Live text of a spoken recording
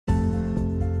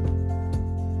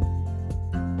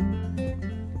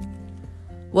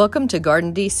Welcome to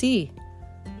Garden DC,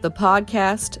 the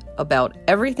podcast about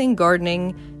everything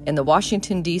gardening in the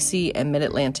Washington, D.C. and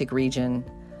Mid-Atlantic region.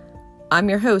 I'm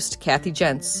your host, Kathy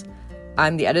Jentz.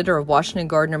 I'm the editor of Washington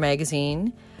Gardener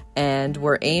magazine, and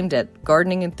we're aimed at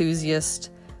gardening enthusiasts,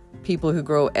 people who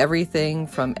grow everything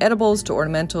from edibles to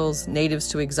ornamentals, natives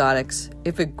to exotics.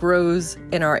 If it grows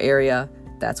in our area,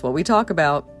 that's what we talk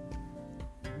about.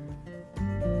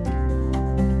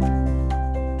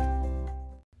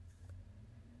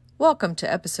 Welcome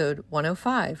to episode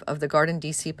 105 of the Garden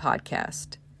DC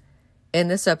podcast. In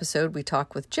this episode, we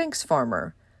talk with Jenks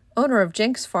Farmer, owner of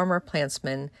Jenks Farmer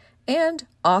Plantsman and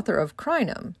author of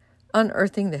Crinum,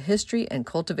 Unearthing the History and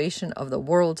Cultivation of the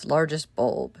World's Largest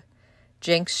Bulb.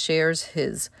 Jenks shares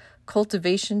his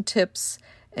cultivation tips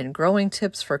and growing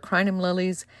tips for crinum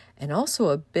lilies and also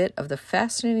a bit of the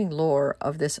fascinating lore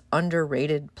of this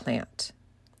underrated plant.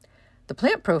 The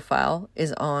plant profile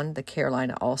is on the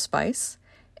Carolina Allspice,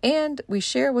 and we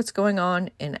share what's going on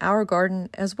in our garden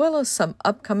as well as some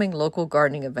upcoming local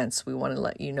gardening events we want to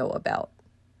let you know about.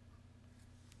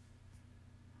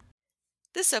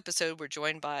 This episode, we're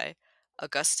joined by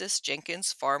Augustus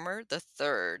Jenkins Farmer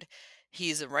III.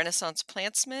 He's a Renaissance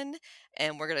plantsman,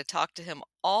 and we're going to talk to him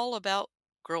all about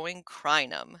growing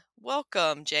crinum.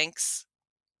 Welcome, Jenks.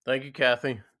 Thank you,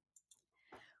 Kathy.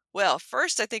 Well,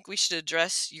 first, I think we should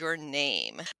address your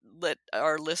name. Let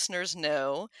our listeners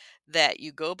know that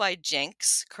you go by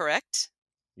Jenks, correct?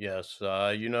 Yes,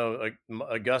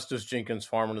 Augustus Jenkins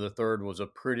Farmer III was a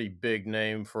pretty big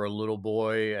name for a little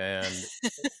boy, and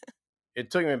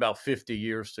it took me about 50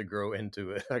 years to grow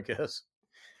into it, I guess.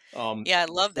 Yeah, I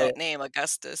love So that name,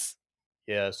 Augustus.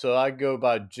 yeah, so I go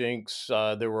by Jinx.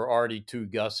 There were already two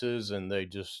Gus's, and they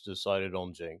just decided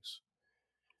on Jinx.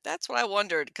 That's what I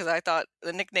wondered, because I thought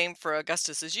the nickname for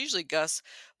Augustus is usually Gus,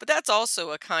 but that's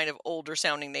also a kind of older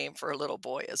sounding name for a little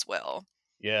boy as well.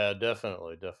 Yeah,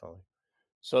 definitely, definitely.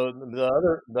 So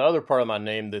the other part of my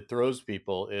name that throws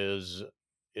people is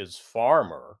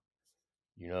farmer.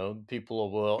 You know,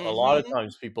 people will a lot of Mm-hmm.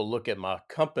 times people look at my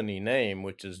company name,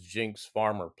 which is Jinx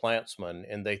Farmer Plantsman,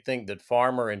 and they think that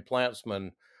farmer and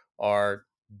plantsman are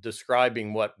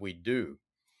describing what we do.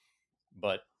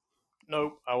 But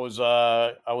nope, I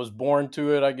was born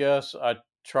to it, I guess. I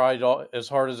tried as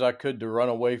hard as I could to run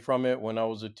away from it when I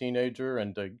was a teenager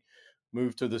and to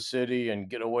move to the city and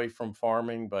get away from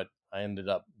farming, but I ended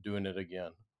up doing it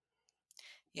again.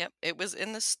 Yep, it was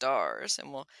in the stars,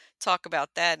 and we'll talk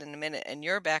about that in a minute and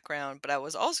your background. But I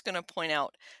was also going to point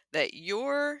out that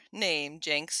your name,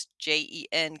 Jenks,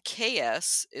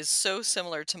 Jenks, is so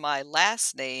similar to my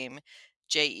last name,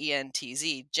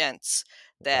 Jentz, Gents,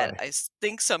 that Right.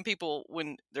 think some people,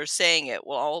 when they're saying it,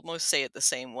 will almost say it the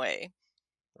same way,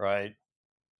 Right.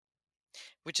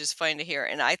 which is fun to hear.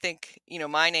 And I think,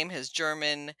 my name has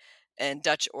German and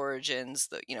Dutch origins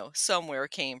that, somewhere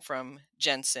came from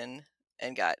Jensen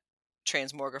and got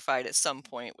transmogrified at some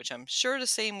point, which I'm sure the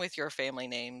same with your family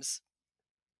names.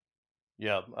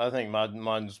 Yeah, I think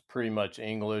mine's pretty much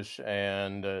English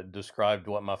and described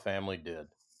what my family did.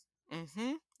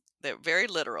 Mm-hmm. They're very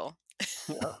literal.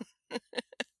 Yeah.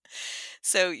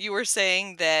 So you were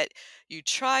saying that you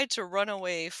tried to run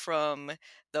away from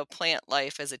the plant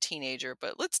life as a teenager,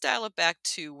 but let's dial it back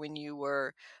to when you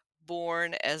were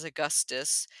born as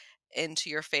Augustus into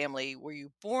your family. Were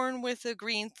you born with a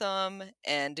green thumb,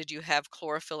 and did you have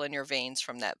chlorophyll in your veins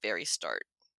from that very start?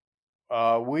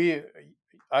 We,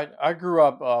 I grew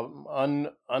up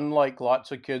unlike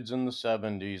lots of kids in the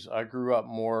 70s. I grew up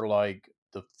more like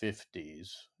the 50s.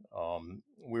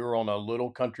 We were on a little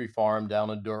country farm down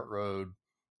a dirt road,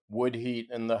 wood heat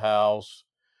in the house.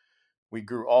 We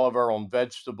grew all of our own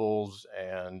vegetables,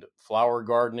 and flower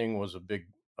gardening was a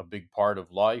big part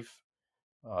of life.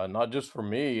 Not just for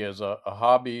me as a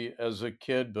hobby as a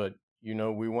kid, but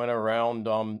we went around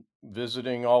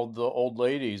visiting all the old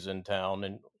ladies in town,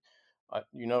 and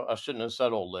I shouldn't have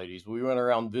said old ladies. We went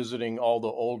around visiting all the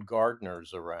old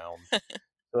gardeners around.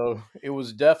 So it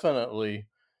was definitely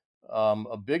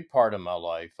a big part of my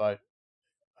life.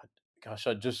 Gosh,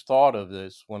 I just thought of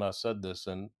this when I said this.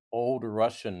 An old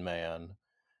Russian man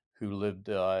who lived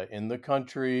in the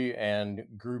country and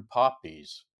grew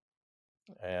poppies,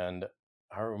 and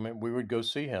I remember we would go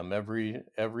see him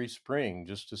every spring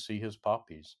just to see his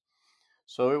poppies.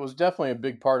 So it was definitely a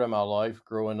big part of my life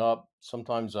growing up.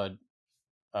 Sometimes I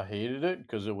hated it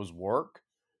because it was work.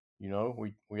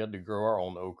 We had to grow our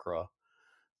own okra.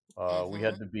 We Mm-hmm.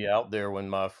 had to be out there when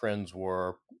my friends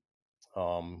were,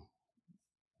 um,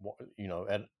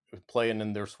 at playing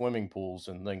in their swimming pools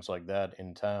and things like that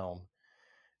in town.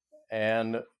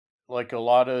 And like a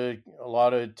lot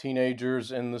of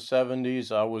teenagers in the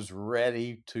 70s, I was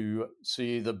ready to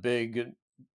see the big,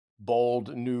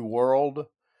 bold new world.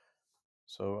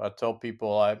 So I tell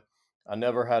people I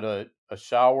never had a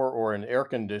shower or an air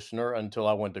conditioner until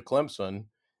I went to Clemson,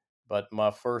 but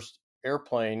my first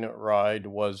airplane ride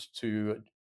was to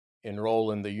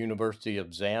enroll in the University of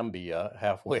Zambia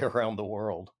halfway around the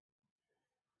world.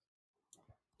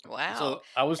 Wow. So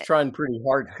I was trying pretty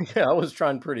hard. Yeah, I was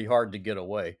trying pretty hard to get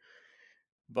away.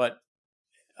 But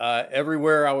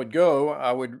everywhere I would go,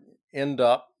 I would end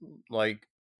up like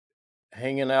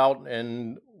hanging out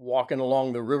and walking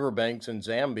along the riverbanks in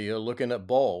Zambia looking at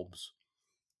bulbs.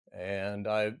 And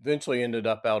I eventually ended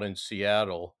up out in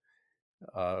Seattle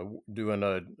doing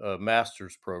a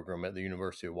master's program at the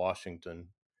University of Washington.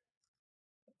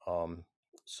 Um,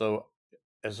 so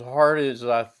as hard as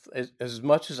as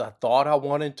much as I thought I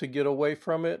wanted to get away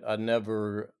from it, I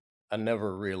never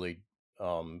really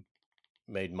um,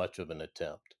 made much of an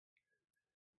attempt.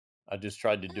 I just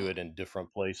tried to do it in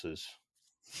different places.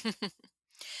 Hmm.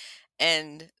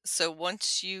 And so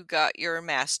once you got your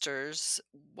master's,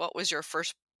 what was your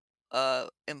first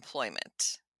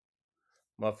employment?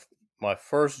 My my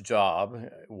first job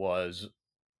was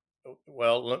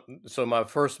so my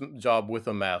first job with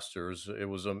a master's, it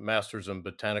was a master's in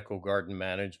botanical garden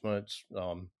management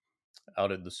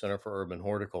out at the Center for Urban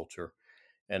Horticulture,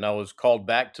 and I was called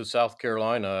back to South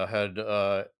Carolina. I had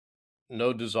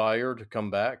no desire to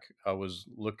come back. I was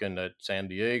looking at San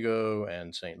Diego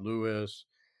and St. Louis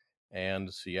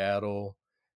and Seattle,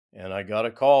 and I got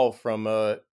a call from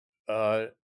a, a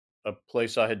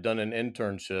place I had done an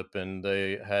internship, and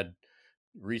they had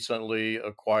recently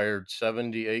acquired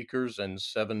 70 acres and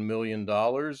 $7 million,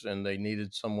 and they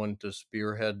needed someone to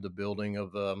spearhead the building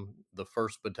of the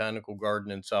first botanical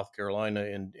garden in South Carolina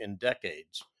in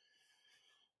decades.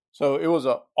 So it was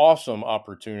an awesome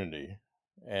opportunity,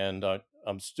 and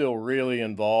I'm still really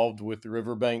involved with the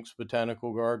Riverbanks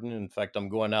Botanical Garden. In fact, I'm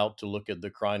going out to look at the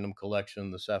Crinum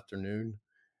collection this afternoon.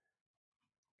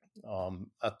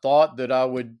 I thought that I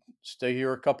would stay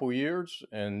here a couple years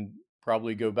and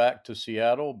probably go back to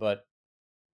Seattle, but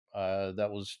that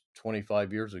was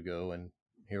 25 years ago, and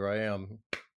here I am.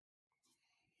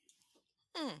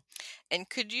 Hmm. And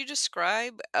could you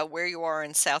describe where you are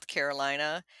in South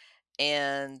Carolina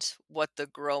and what the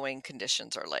growing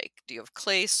conditions are like? Do you have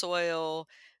clay soil,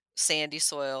 sandy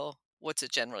soil? What's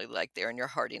it generally like there in your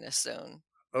hardiness zone?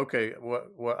 Okay,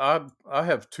 I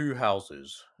have two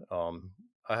houses. Um,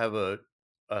 I have a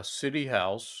city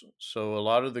house, so a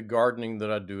lot of the gardening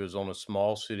that I do is on a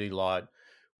small city lot,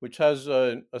 which has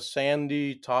a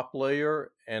sandy top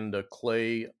layer and a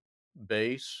clay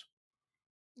base.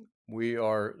 We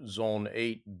are zone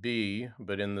 8B,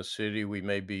 but in the city we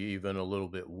may be even a little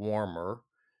bit warmer.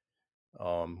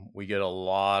 We get a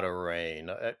lot of rain.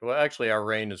 Well, actually, our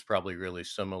rain is probably really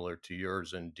similar to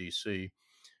yours in DC.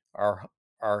 Our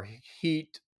our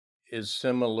heat is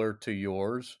similar to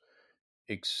yours,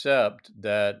 except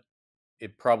that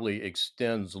it probably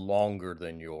extends longer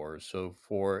than yours. So,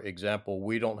 for example,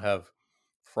 we don't have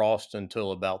frost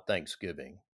until about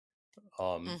Thanksgiving.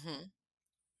 Um, Hmm.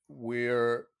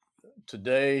 we're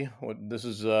today. This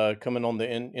is coming on the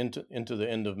into the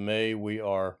end of May. We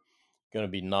are going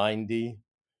to be 90,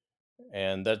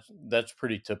 and that's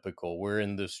pretty typical. We're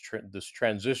in this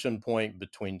transition point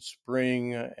between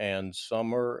spring and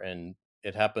summer, and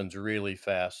it happens really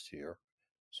fast here.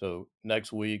 So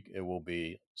next week it will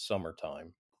be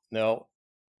summertime. Now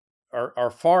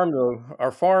our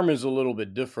farm is a little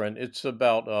bit different. It's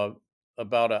about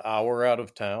an hour out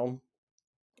of town,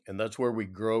 and that's where we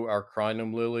grow our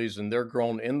crinum lilies, and they're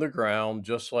grown in the ground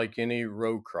just like any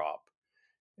row crop.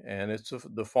 And it's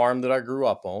the farm that I grew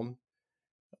up on.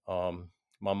 Um,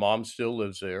 my mom still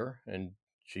lives there, and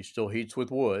she still heats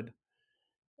with wood.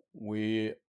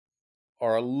 We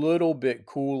are a little bit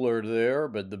cooler there,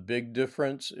 but the big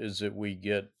difference is that we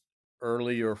get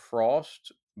earlier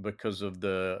frost because of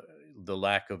the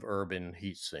lack of urban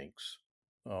heat sinks.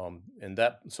 And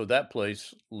that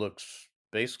place looks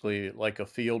basically like a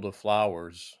field of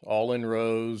flowers, all in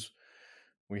rows.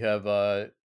 We have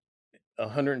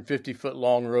 150-foot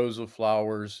long rows of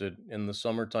flowers that in the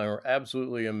summertime are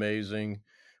absolutely amazing.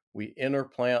 We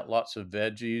interplant lots of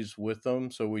veggies with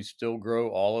them, so we still grow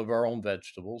all of our own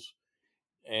vegetables.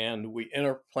 And we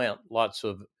interplant lots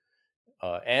of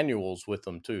annuals with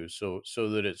them too, so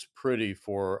that it's pretty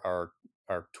for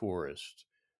our tourists.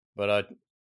 But I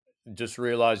just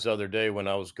realized the other day when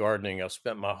I was gardening, I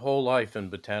spent my whole life in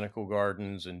botanical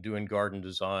gardens and doing garden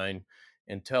design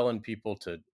and telling people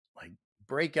to like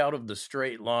break out of the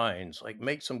straight lines, like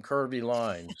make some curvy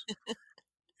lines.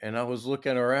 And I was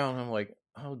looking around, I'm like,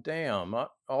 Oh, damn.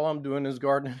 All I'm doing is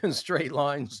gardening in straight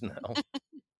lines now.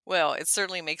 Well, it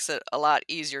certainly makes it a lot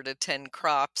easier to tend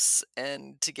crops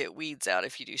and to get weeds out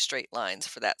if you do straight lines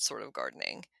for that sort of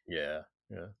gardening. Yeah,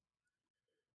 yeah.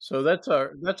 So that's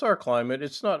our climate.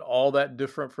 It's not all that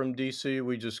different from DC.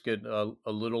 We just get a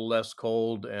little less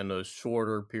cold and a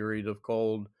shorter period of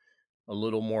cold, a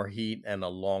little more heat and a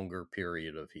longer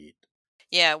period of heat.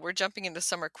 Yeah, we're jumping into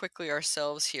summer quickly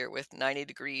ourselves here with 90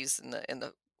 degrees in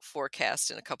the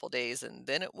forecast in a couple days, and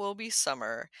then it will be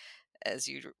summer as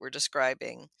you were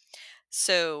describing.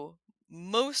 So,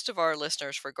 most of our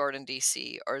listeners for Garden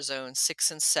DC are zone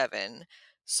 6 and 7.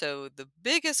 So, the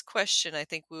biggest question I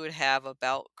think we would have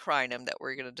about Crinum that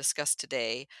we're going to discuss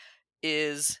today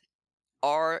is,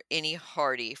 are any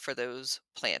hardy for those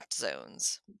plant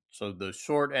zones? So the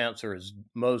short answer is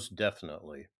most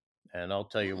definitely. And I'll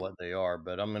tell you Mm, what they are,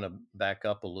 but I'm going to back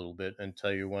up a little bit and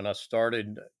tell you when I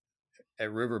started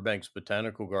at Riverbanks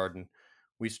Botanical Garden,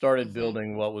 we started mhm.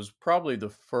 building what was probably the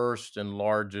first and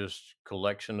largest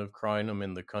collection of crinum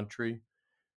in the country.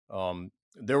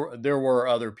 There were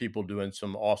other people doing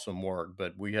some awesome work,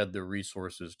 but we had the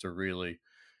resources to really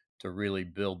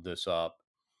build this up.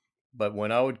 But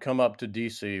when I would come up to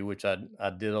DC, which I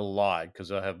did a lot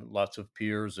because I have lots of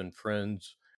peers and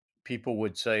friends, people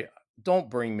would say, "Don't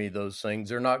bring me those things.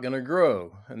 They're not going to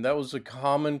grow." And that was a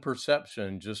common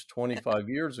perception just 25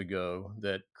 years ago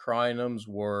that crinums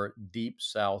were deep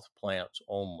south plants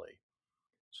only.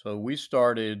 So we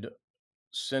started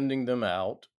sending them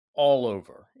out all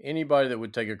over. Anybody that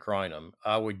would take a crinum,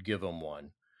 I would give them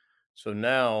one. So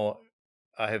now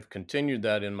I have continued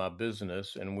that in my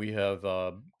business, and we have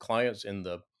clients in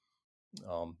the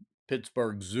um,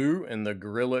 Pittsburgh Zoo, and the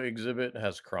gorilla exhibit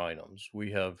has crinums.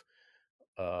 We have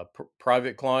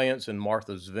private clients in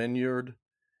Martha's Vineyard.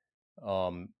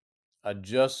 Um, I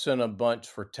just sent a bunch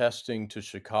for testing to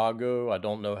Chicago. I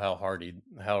don't know how hardy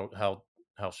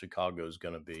how Chicago is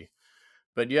going to be,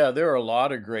 but yeah, there are a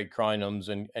lot of great crinums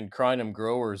and crinum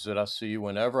growers that I see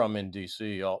whenever I'm in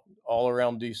DC, all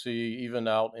around DC, even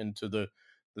out into the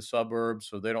suburbs,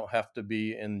 so they don't have to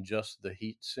be in just the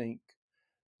heat sink.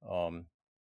 Um,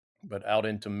 but out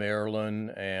into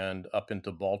Maryland and up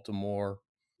into Baltimore.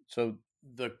 So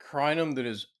the crinum that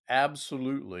is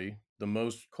absolutely the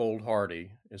most cold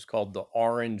hardy is called the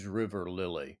Orange River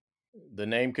Lily. The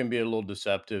name can be a little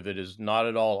deceptive. It is not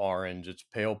at all orange. It's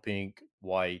pale pink,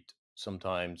 white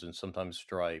sometimes, and sometimes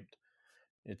striped.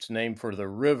 It's named for the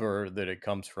river that it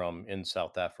comes from in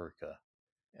South Africa.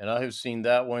 And I have seen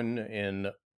that one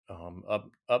in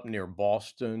up near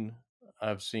Boston.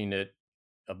 I've seen it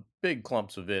big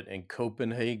clumps of it in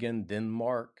Copenhagen,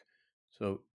 Denmark.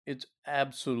 So it's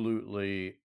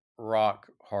absolutely rock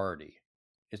hardy.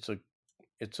 It's a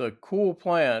it's a cool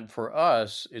plant for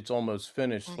us. It's almost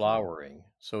finished Mhm. flowering.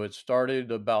 So it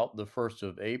started about the 1st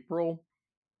of April,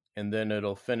 and then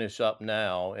it'll finish up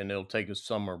now and it'll take a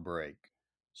summer break.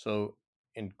 So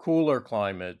in cooler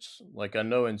climates, like I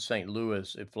know in St.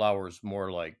 Louis, it flowers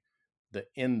more like the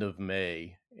end of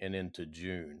May and into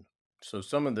June. So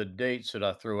some of the dates that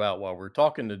I threw out while we're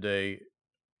talking today,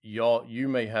 you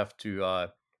may have to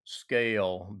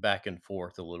scale back and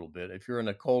forth a little bit. If you're in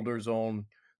a colder zone,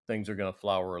 things are going to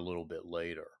flower a little bit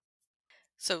later.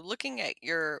 So, looking at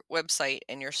your website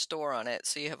and your store on it,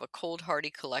 so you have a cold hardy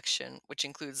collection, which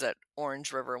includes that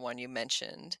Orange River one you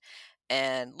mentioned.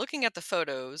 And looking at the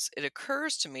photos, it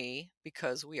occurs to me,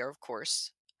 because we are, of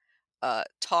course,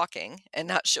 talking and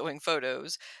not showing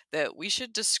photos, that we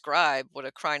should describe what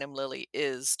a crinum lily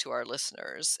is to our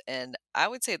listeners. And I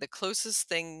would say the closest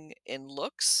thing in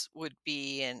looks would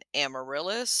be an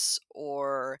amaryllis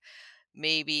or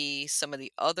maybe some of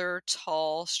the other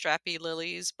tall, strappy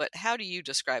lilies. But how do you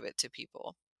describe it to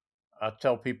people? I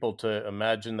tell people to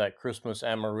imagine that Christmas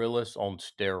amaryllis on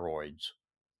steroids.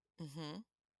 Hmm.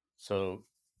 So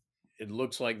it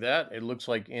looks like that. It looks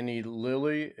like any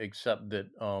lily, except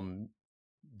that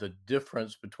the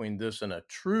difference between this and a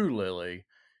true lily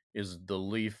is the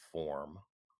leaf form,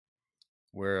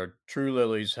 where true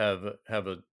lilies have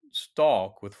a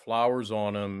stalk with flowers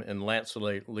on them and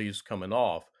lanceolate leaves coming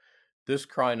off. This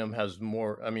crinum has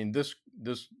more. I mean, this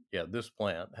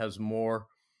plant has more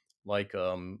like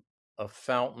a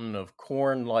fountain of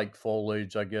corn-like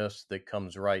foliage, I guess, that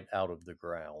comes right out of the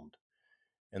ground,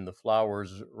 and the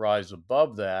flowers rise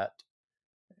above that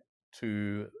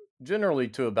to generally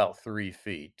to about 3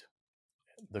 feet.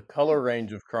 The Hmm. color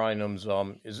range of crinums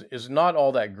is not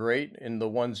all that great in the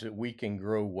ones that we can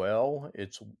grow well.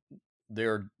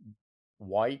 They're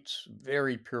whites,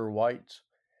 very pure whites.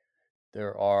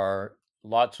 There are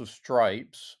lots of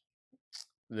stripes.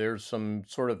 There's some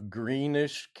sort of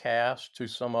greenish cast to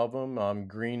some of them,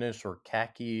 greenish or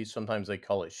khaki. Sometimes they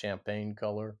call it champagne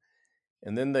color.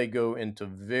 And then they go into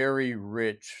very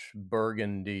rich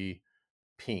burgundy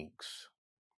pinks.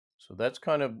 So that's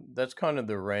kind of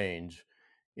the range.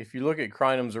 If you look at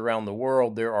crinums around the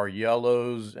world, there are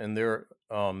yellows and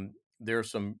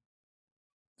there's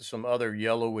some other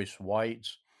yellowish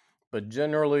whites, but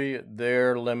generally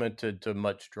they're limited to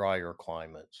much drier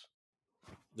climates.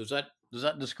 Does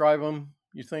that describe them,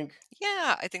 you think?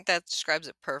 Yeah, I think that describes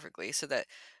it perfectly. So that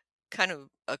kind of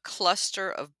a cluster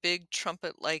of big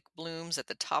trumpet-like blooms at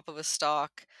the top of a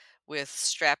stalk with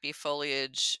strappy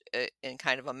foliage and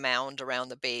kind of a mound around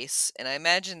the base. And I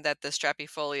imagine that the strappy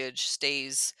foliage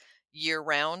stays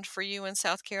year-round for you in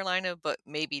South Carolina, but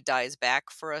maybe dies back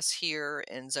for us here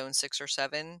in zone 6 or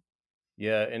 7.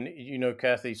 Yeah, and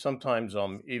Kathy, sometimes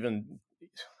even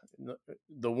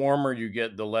the warmer you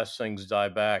get, the less things die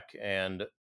back, and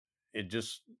it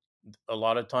just a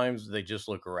lot of times they just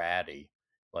look ratty,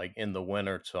 like in the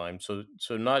winter time. So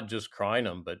not just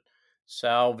crinum, but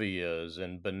salvias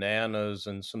and bananas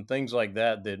and some things like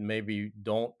that that maybe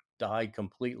don't die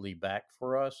completely back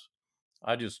for us.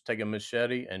 I just take a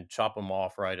machete and chop them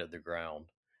off right at the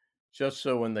ground, just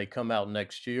so when they come out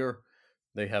next year,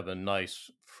 they have a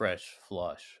nice fresh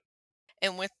flush.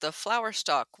 And with the flower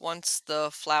stalk, once the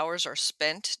flowers are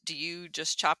spent, do you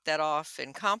just chop that off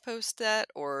and compost that,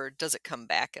 or does it come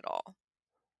back at all?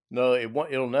 No,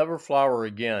 it'll never flower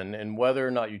again, and whether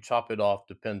or not you chop it off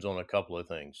depends on a couple of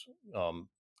things. Um,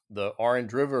 the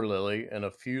orange river lily and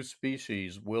a few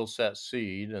species will set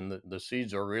seed, and the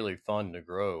seeds are really fun to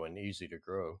grow and easy to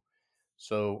grow.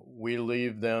 So we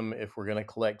leave them if we're going to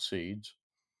collect seeds.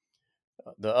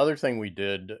 The other thing we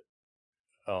did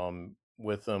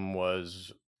with them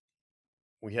was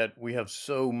we have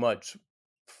so much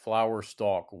flower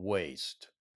stalk waste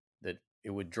that it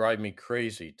would drive me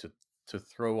crazy to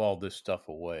throw all this stuff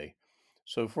away.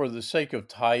 So for the sake of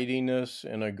tidiness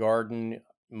in a garden,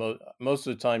 most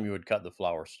of the time you would cut the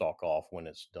flower stalk off when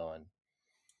it's done.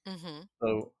 Mhm.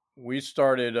 So we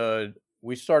started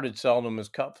selling them as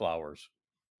cut flowers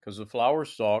because the flower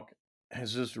stalk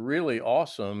has this really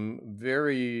awesome,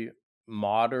 very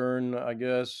modern, I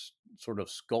guess, sort of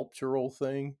sculptural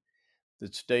thing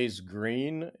that stays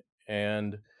green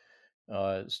and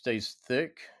stays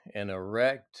thick and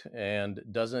erect and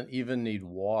doesn't even need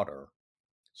water.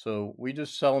 So we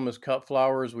just sell them as cut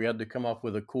flowers. We had to come up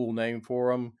with a cool name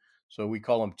for them. So we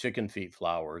call them chicken feet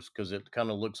flowers because it kind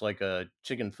of looks like a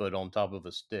chicken foot on top of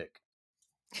a stick.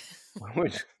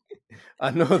 Which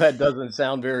I know that doesn't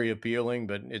sound very appealing,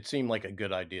 but it seemed like a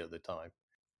good idea at the time.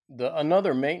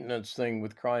 Another maintenance thing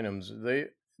with crinums,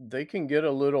 they can get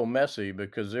a little messy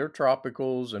because they're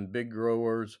tropicals and big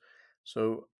growers.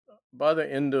 So by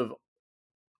the end of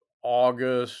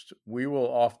August, we will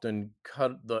often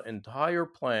cut the entire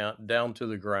plant down to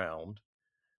the ground.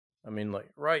 I mean, like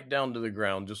right down to the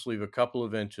ground, just leave a couple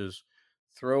of inches,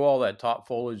 throw all that top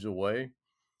foliage away,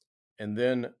 and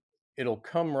then it'll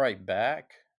come right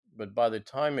back. But by the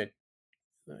time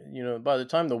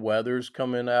the weather's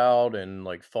coming out and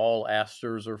like fall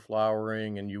asters are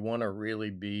flowering and you want to really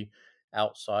be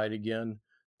outside again,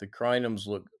 the crinums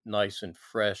look nice and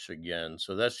fresh again.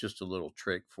 So that's just a little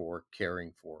trick for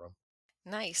caring for them.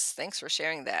 Nice. Thanks for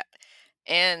sharing that.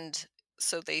 And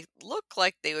so they look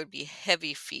like they would be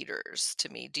heavy feeders to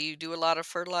me. Do you do a lot of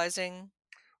fertilizing?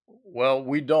 Well,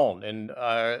 we don't, and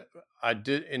I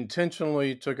did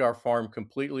intentionally took our farm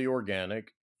completely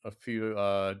organic a few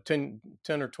 10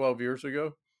 or 12 years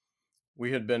ago.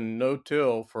 We had been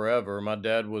no-till forever. My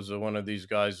dad was one of these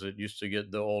guys that used to get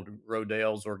the old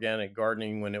Rodale's Organic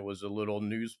Gardening when it was a little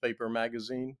newspaper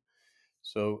magazine.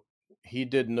 So he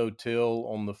did no-till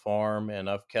on the farm, and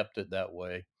I've kept it that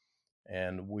way.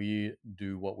 And we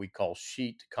do what we call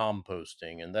sheet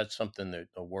composting, and that's something that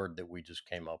a word that we just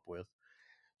came up with.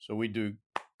 So we do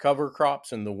cover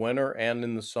crops in the winter and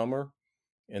in the summer,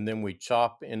 and then we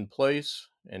chop in place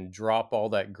and drop all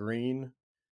that green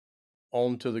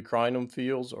onto the crinum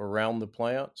fields around the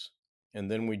plants, and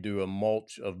then we do a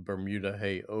mulch of Bermuda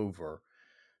hay over.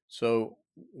 So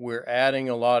we're adding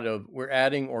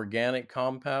organic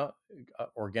compound,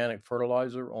 organic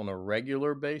fertilizer on a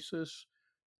regular basis,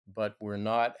 but we're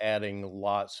not adding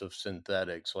lots of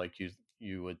synthetics like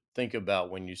you would think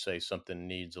about when you say something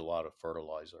needs a lot of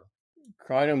fertilizer.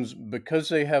 Crinums, because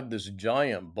they have this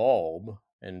giant bulb,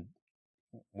 and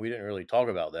we didn't really talk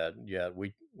about that yet.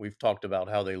 We've talked about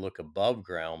how they look above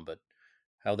ground, but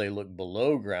how they look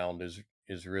below ground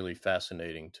is really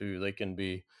fascinating too. They can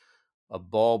be a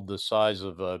bulb the size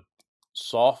of a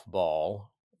softball,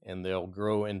 and they'll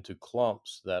grow into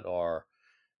clumps that are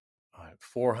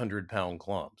 400-pound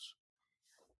clumps.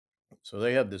 So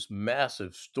they have this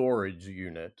massive storage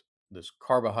unit, this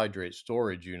carbohydrate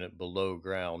storage unit below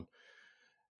ground.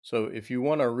 So if you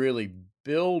want to really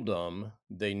build them,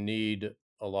 they need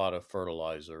a lot of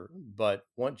fertilizer. But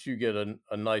once you get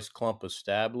a nice clump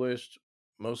established,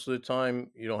 most of the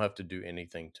time you don't have to do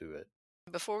anything to it.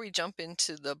 Before we jump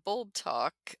into the bulb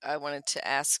talk, I wanted to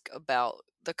ask about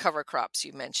the cover crops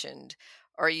you mentioned.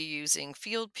 Are you using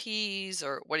field peas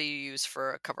or what do you use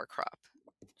for a cover crop?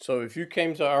 So if you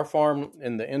came to our farm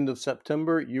in the end of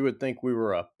September, you would think we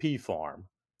were a pea farm.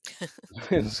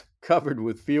 It's covered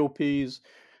with field peas.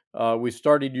 We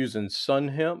started using sun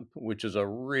hemp, which is a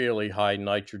really high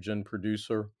nitrogen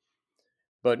producer.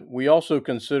 But we also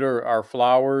consider our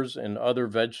flowers and other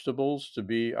vegetables to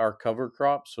be our cover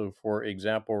crops. So, for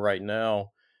example, right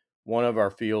now, one of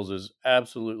our fields is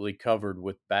absolutely covered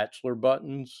with bachelor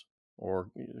buttons,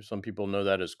 or some people know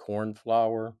that as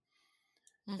cornflower.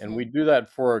 And Hmm. we do that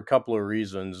for a couple of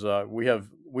reasons. We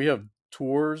have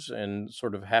tours and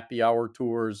sort of happy hour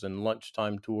tours and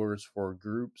lunchtime tours for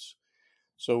groups.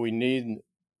 So we need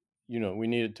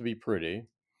it to be pretty,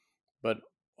 but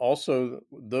also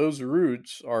those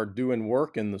roots are doing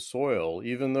work in the soil,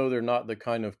 even though they're not the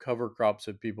kind of cover crops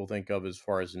that people think of as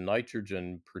far as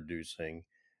nitrogen producing.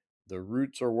 The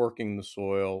roots are working the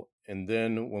soil, and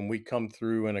then when we come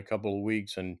through in a couple of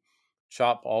weeks and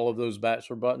chop all of those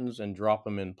bachelor buttons and drop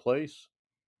them in place,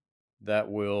 that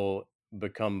will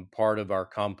become part of our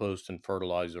compost and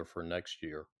fertilizer for next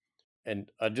year.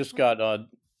 And I just got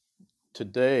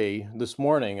this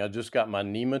morning, I just got my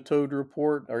nematode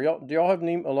report. Do y'all have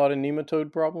a lot of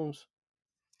nematode problems?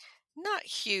 Not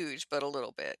huge, but a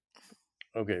little bit.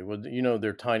 Okay, well,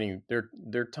 they're tiny.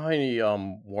 They're tiny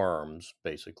worms.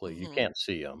 Basically, you Hmm. can't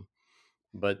see them,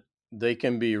 but they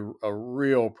can be a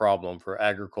real problem for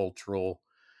agricultural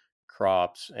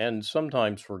crops and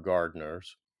sometimes for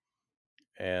gardeners.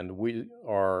 And we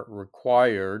are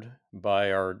required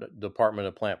by our Department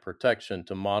of Plant Protection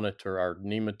to monitor our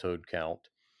nematode count.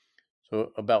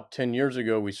 So about 10 years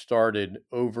ago, we started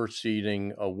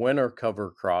overseeding a winter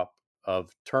cover crop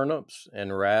of turnips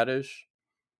and radish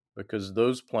because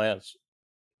those plants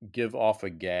give off a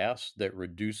gas that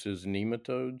reduces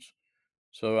nematodes.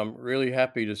 So I'm really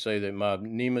happy to say that my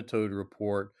nematode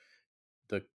report,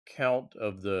 the count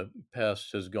of the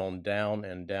pests has gone down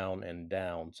and down and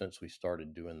down since we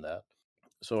started doing that.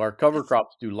 So our cover That's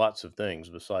crops do lots of things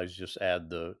besides just add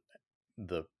the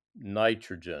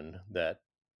nitrogen that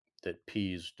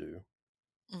peas do.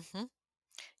 hmm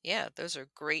Yeah, those are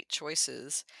great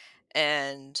choices.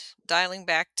 And dialing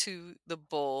back to the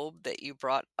bulb that you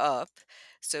brought up,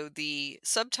 so the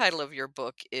subtitle of your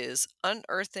book is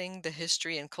Unearthing the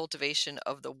History and Cultivation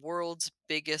of the World's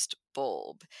Biggest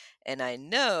Bulb. And I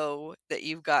know that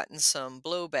you've gotten some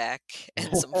blowback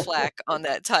and some flack on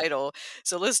that title.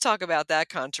 So let's talk about that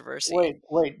controversy.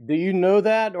 Wait, do you know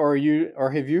that, or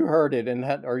have you heard it and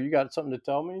or you got something to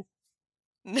tell me?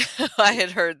 No, I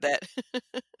had heard that.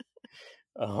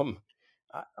 Um,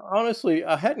 honestly,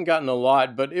 I hadn't gotten a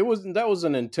lot, but that was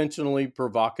an intentionally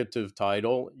provocative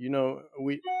title.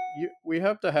 We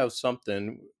have to have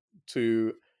something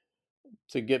to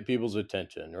to get people's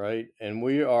attention, right? And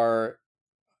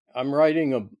I'm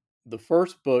writing the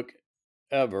first book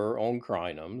ever on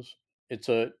crinums. It's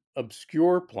a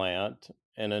obscure plant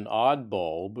and an odd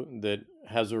bulb that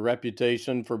has a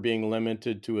reputation for being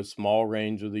limited to a small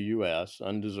range of the US,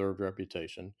 undeserved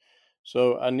reputation.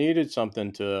 So I needed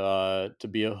something to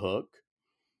be a hook,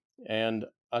 and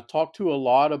I talked to a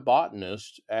lot of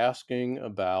botanists asking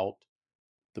about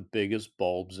the biggest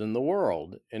bulbs in the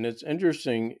world. And it's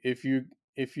interesting, if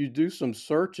you do some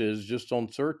searches just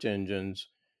on search engines,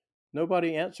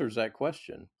 nobody answers that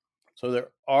question. So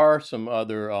there are some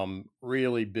other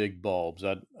really big bulbs.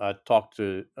 I talked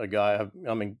to a guy.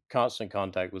 I'm in constant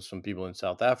contact with some people in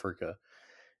South Africa,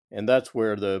 and that's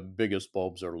where the biggest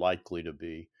bulbs are likely to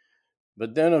be.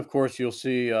 But then, of course, you'll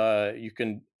see you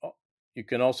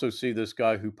can also see this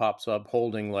guy who pops up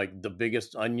holding like the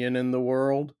biggest onion in the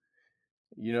world.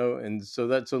 And so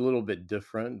that's a little bit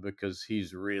different because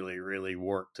he's really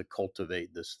worked to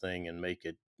cultivate this thing and make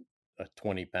it a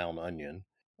 20-pound onion.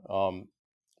 Um,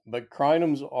 but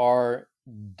crinums are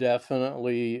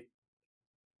definitely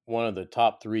one of the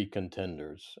top three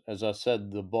contenders. As I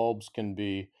said, the bulbs can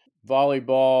be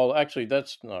volleyball. Actually,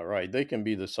 that's not right. They can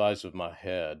be the size of my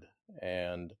head.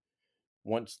 And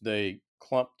once they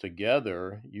clump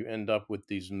together, you end up with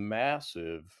these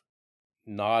massive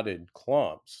knotted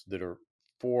clumps that are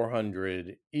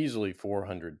easily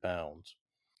 400 pounds.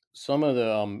 Some of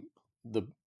the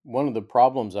one of the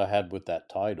problems I had with that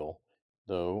title,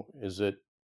 though, is that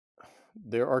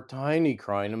there are tiny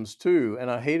crinums too,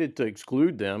 and I hated to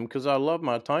exclude them because I love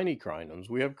my tiny crinums.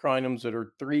 We have crinums that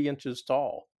are 3 inches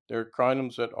tall. There are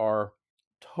crinums that are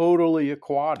totally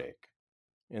aquatic,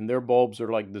 and their bulbs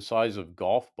are like the size of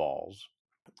golf balls.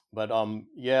 But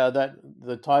yeah, that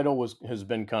the title was has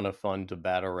been kind of fun to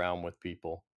bat around with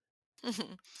people.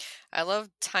 I love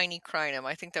Tiny Crinum.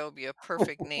 I think that would be a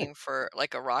perfect name for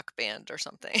like a rock band or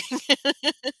something.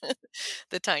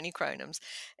 The Tiny Crinums.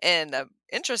 And I'm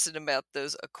interested about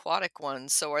those aquatic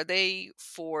ones. So are they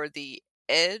for the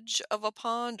edge of a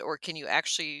pond or can you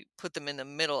actually put them in the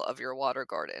middle of your water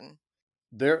garden?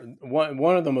 There,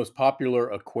 one of the most popular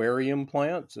aquarium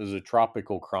plants is a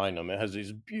tropical crinum. It has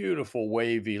these beautiful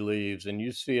wavy leaves, and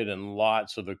you see it in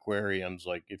lots of aquariums.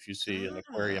 Like if you see an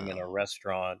aquarium in Ah. a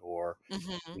restaurant or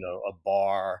Mhm. a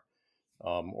bar,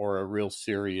 or a real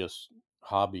serious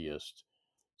hobbyist.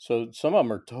 So some of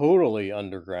them are totally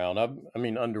underground. I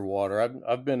mean underwater.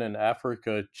 I've been in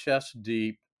Africa chest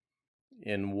deep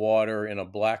in water in a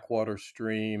black water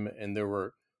stream, and there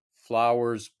were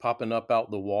flowers popping up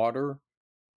out the water,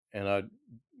 and I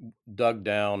dug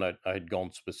down. I had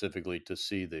gone specifically to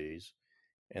see these,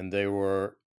 and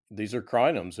these are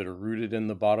crinums that are rooted in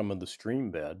the bottom of the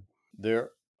stream bed.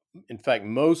 They're, in fact,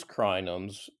 most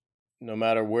crinums, no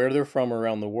matter where they're from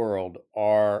around the world,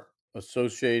 are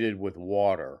associated with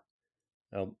water.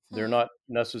 Now, they're Hmm. not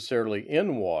necessarily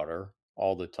in water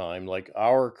all the time. Like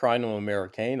our Crinum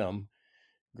americanum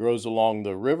grows along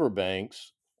the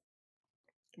riverbanks,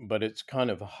 but it's kind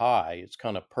of high. It's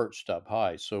kind of perched up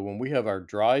high. So when we have our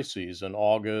dry season,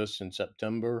 August and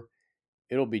September,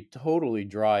 it'll be totally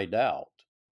dried out.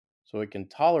 So it can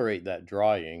tolerate that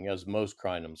drying as most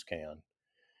crinums can.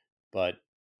 But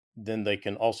then they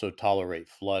can also tolerate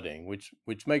flooding, which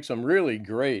makes them really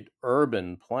great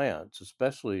urban plants,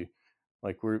 especially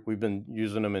like we've been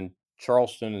using them in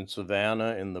Charleston and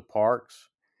Savannah in the parks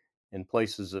in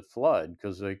places that flood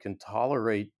because they can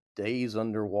tolerate days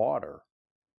underwater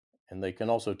and they can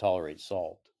also tolerate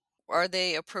salt. Are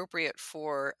they appropriate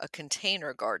for a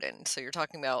container garden? So you're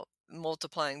talking about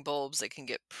multiplying bulbs that can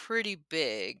get pretty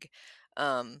big.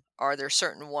 Are there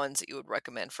certain ones that you would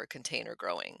recommend for container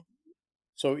growing?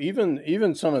 So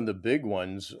even some of the big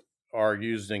ones are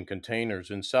used in containers.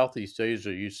 In Southeast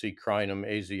Asia, you see Crinum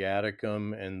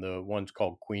asiaticum and the ones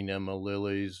called Queen Emma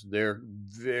lilies. They're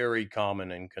very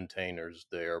common in containers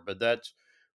there, but that's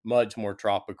much more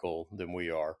tropical than we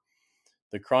are.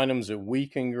 The crinums that we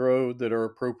can grow that are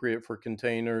appropriate for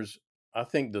containers, I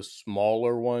think the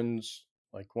smaller ones,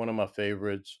 like one of my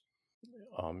favorites,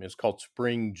 is called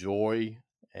Spring Joy,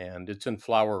 and it's in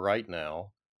flower right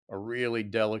now. A really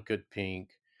delicate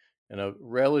pink and a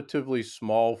relatively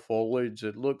small foliage.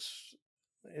 It looks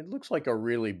like a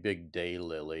really big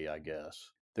daylily, I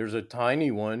guess. There's a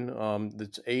tiny one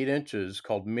that's 8 inches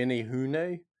called Mini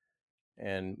Hune,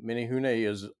 and Mini Hune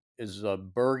is a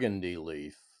burgundy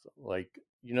leaf, like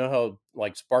you know how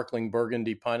like sparkling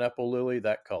burgundy pineapple lily,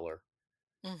 that color.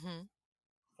 Mhm.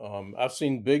 I've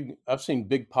seen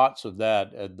big pots of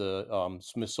that at the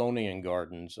Smithsonian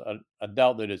Gardens. I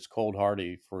doubt that it's cold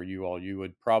hardy for you all. You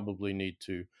would probably need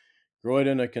to grow it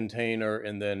in a container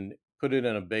and then put it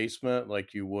in a basement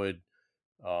like you would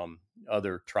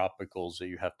other tropicals that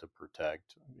you have to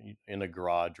protect in a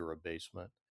garage or a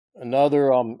basement.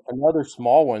 Another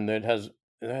small one that has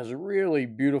really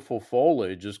beautiful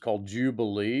foliage is called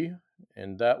Jubilee,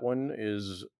 and that one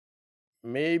is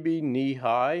maybe knee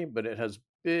high, but it has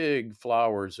big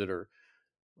flowers that are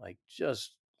like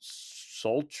just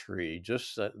sultry,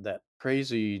 just that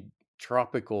crazy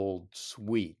tropical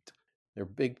sweet. They're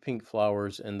big pink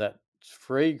flowers, and that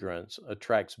fragrance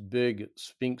attracts big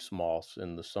sphinx moths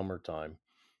in the summertime.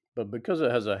 But because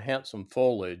it has a handsome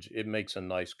foliage, it makes a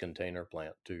nice container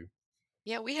plant too.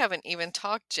 Yeah, we haven't even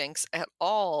talked, Jinx, at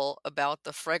all about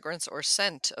the fragrance or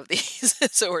scent of these.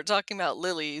 So we're talking about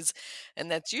lilies,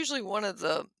 and that's usually one of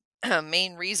the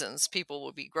main reasons people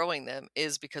will be growing them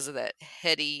is because of that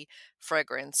heady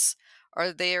fragrance.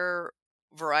 Are there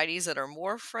varieties that are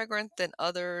more fragrant than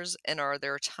others, and are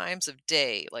there times of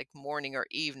day, like morning or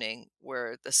evening,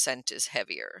 where the scent is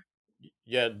heavier?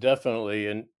 Yeah, definitely.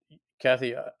 And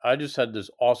Kathy, I just had this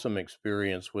awesome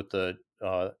experience with a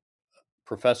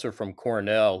professor from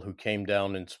Cornell who came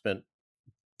down and spent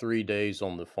 3 days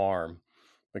on the farm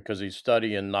because he's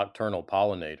studying nocturnal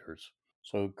pollinators.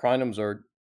 So crinums are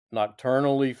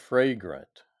nocturnally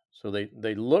fragrant. So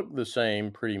they look the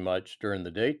same pretty much during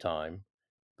the daytime,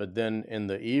 but then in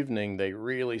the evening they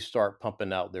really start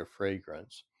pumping out their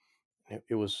fragrance.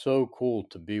 It was so cool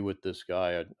to be with this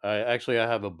guy. I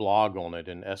have a blog on it,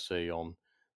 an essay on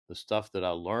the stuff that I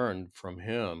learned from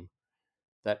him.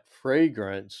 That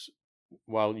fragrance.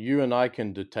 while you and I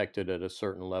can detect it at a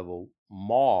certain level,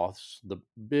 moths, the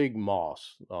big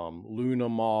moths, Luna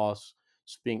moths,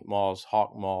 spink moths,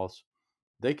 hawk moths,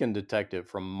 they can detect it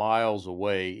from miles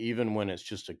away, even when it's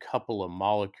just a couple of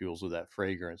molecules of that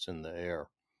fragrance in the air.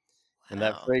 And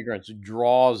that Wow. fragrance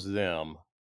draws them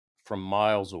from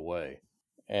miles away.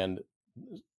 And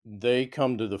they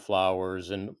come to the flowers,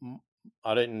 and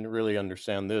I didn't really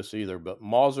understand this either, but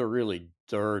moths are really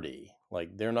dirty.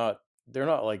 Like they're not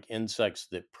like insects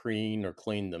that preen or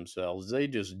clean themselves. They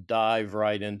just dive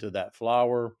right into that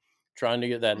flower trying to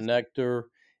get that nectar,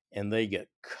 and they get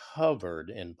covered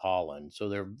in pollen. So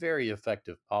they're very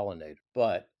effective pollinators.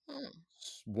 But Hmm.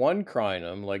 one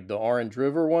crinum, like the Orange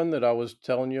River one that I was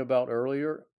telling you about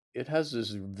earlier, it has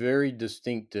this very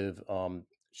distinctive,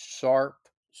 sharp,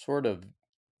 sort of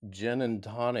gin and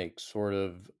tonic sort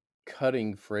of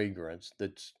cutting fragrance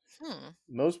that's Hmm.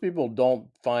 most people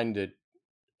don't find it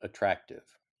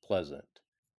attractive, pleasant.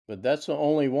 But that's the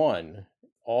only one.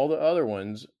 All the other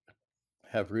ones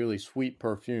have really sweet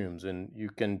perfumes, and you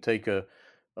can take a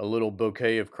little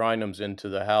bouquet of crinums into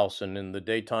the house, and in the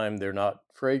daytime they're not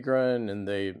fragrant and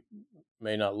they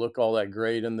may not look all that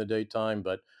great in the daytime,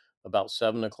 but about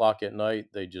 7 o'clock at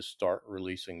night they just start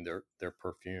releasing their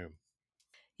perfume.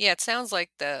 Yeah, it sounds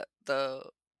like the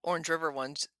Orange River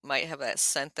ones might have that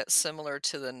scent that's similar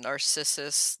to the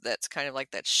narcissus that's kind of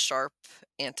like that sharp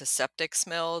antiseptic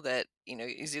smell that,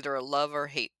 is either a love or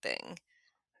hate thing.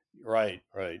 Right,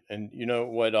 right. And you know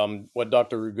what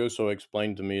Dr. Rugoso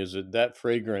explained to me is that that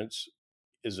fragrance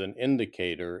is an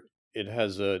indicator. It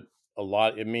has a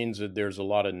lot, it means that there's a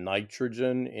lot of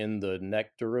nitrogen in the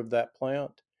nectar of that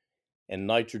plant, and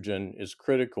nitrogen is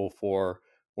critical for,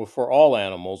 well, for all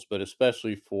animals, but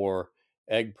especially for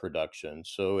egg production.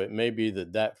 So it may be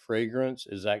that that fragrance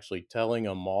is actually telling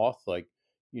a moth, like,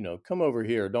 come over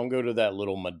here, don't go to that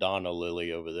little Madonna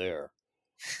lily over there.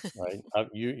 Right.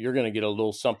 You're going to get a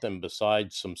little something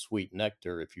besides some sweet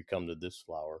nectar if you come to this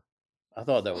flower. I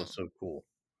thought that was Hmm. so cool.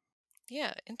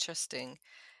 Yeah, interesting.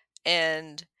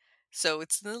 And so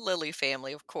it's in the lily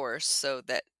family, of course, so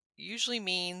that usually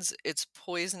means it's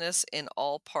poisonous in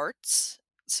all parts.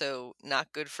 So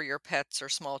not good for your pets or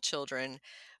small children,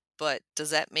 but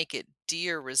does that make it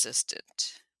deer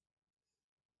resistant?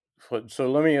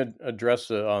 So let me address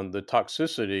the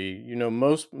toxicity.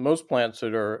 Most plants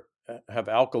that are have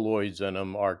alkaloids in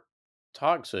them are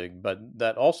toxic, but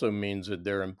that also means that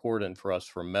they're important for us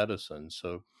for medicine.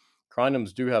 So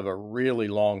crinums do have a really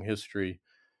long history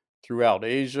throughout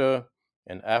Asia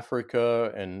and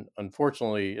Africa, and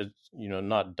unfortunately, it's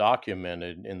not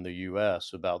documented in the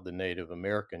U.S. about the Native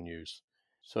American use.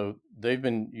 So they've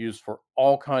been used for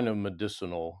all kind of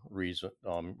medicinal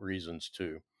reasons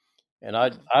too. And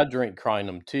I Hmm. I drink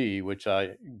Crinum tea, which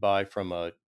I buy from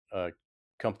a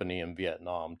company in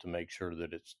Vietnam to make sure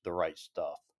that it's the right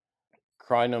stuff.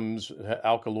 Crinum's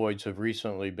alkaloids have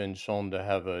recently been shown to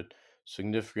have a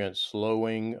significant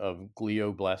slowing of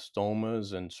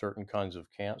glioblastomas and certain kinds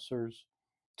of cancers.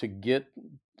 To get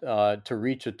to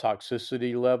reach a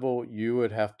toxicity level, you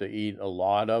would have to eat a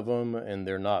lot of them, and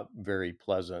they're not very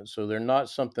pleasant. So they're not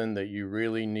something that you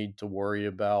really need to worry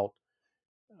about.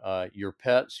 Your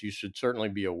pets, you should certainly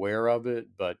be aware of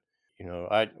it, but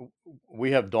I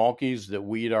we have donkeys that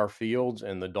weed our fields,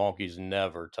 and the donkeys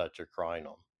never touch a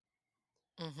crinum.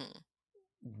 Hmm.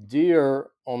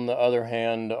 Deer, on the other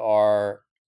hand, are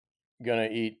going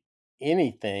to eat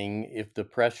anything if the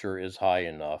pressure is high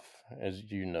enough,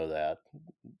 as you know that.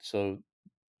 So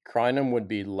Crinum would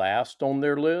be last on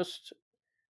their list.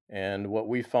 And what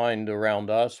we find around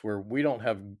us, where we don't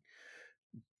have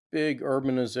big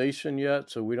urbanization yet,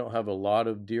 so we don't have a lot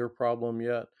of deer problem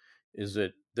yet, is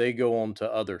that they go on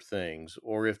to other things.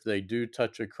 Or if they do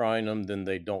touch a Crinum, then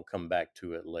they don't come back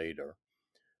to it later.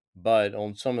 But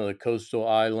on some of the coastal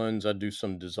islands, I do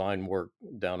some design work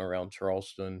down around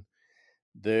Charleston.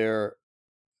 Their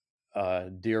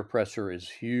deer pressure is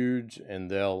huge, and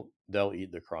they'll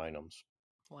eat the crinums.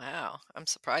 Wow, I'm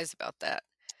surprised about that.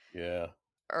 Yeah,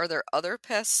 Are there other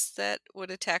pests that would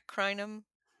attack crinum?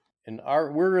 and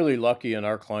our we're really lucky in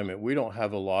our climate. We don't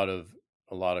have a lot of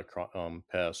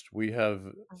pests. We have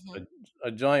a, Hmm.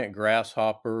 a giant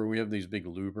grasshopper. We have these big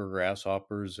looper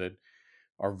grasshoppers that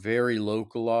are very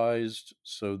localized,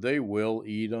 so they will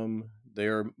eat them.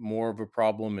 They're more of a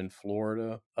problem in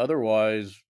Florida.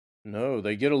 Otherwise, no,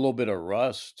 they get a little bit of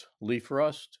rust, leaf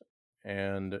rust,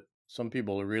 and some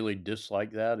people really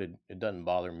dislike that. It doesn't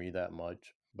bother me that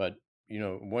much. But,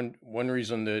 one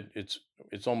reason that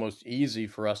it's almost easy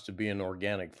for us to be an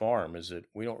organic farm is that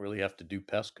we don't really have to do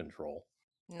pest control.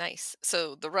 Nice.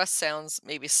 So the rust sounds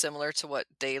maybe similar to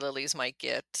what daylilies might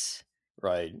get.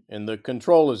 Right. And the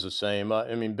control is the same.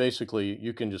 I mean, basically,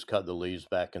 you can just cut the leaves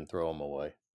back and throw them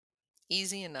away.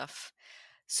 Easy enough.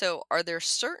 So, are there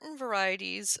certain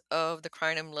varieties of the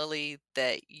crinum lily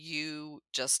that you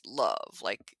just love?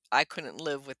 Like, I couldn't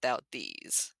live without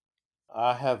these.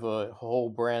 I have a whole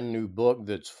brand new book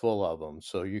that's full of them.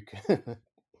 So you can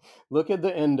look at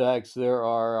the index. There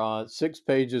are 6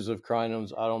 pages of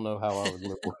crinums. I don't know how I would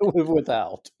live, live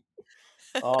without.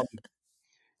 Um,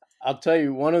 I'll tell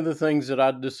you, one of the things that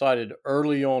I decided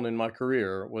early on in my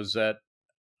career was that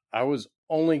I was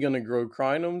only going to grow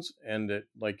crinums, and that,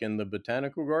 like in the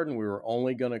botanical garden, we were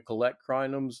only going to collect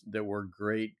crinums that were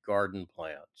great garden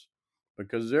plants,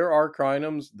 because there are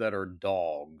crinums that are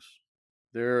dogs.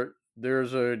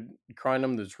 There's a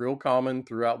crinum that's real common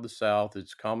throughout the South.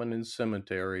 It's common in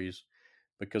cemeteries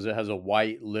because it has a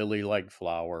white lily-like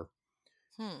flower,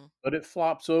 Hmm. but it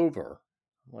flops over.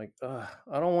 Like, I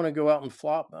don't want to go out and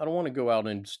flop. I don't want to go out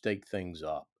and stake things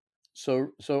up.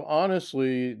 So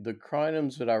honestly, the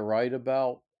crinums that I write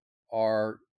about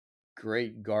are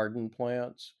great garden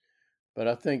plants, but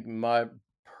I think my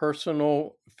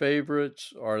personal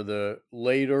favorites are the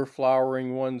later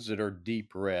flowering ones that are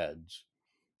deep reds.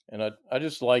 And I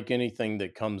just like anything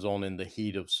that comes on in the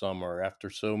heat of summer after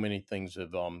so many things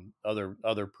have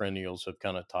other perennials have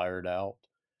kind of tired out.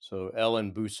 So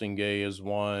Ellen Busingay is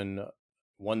one.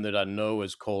 One that I know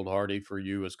is cold hardy for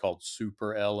you is called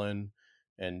Super Ellen.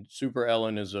 And Super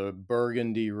Ellen is a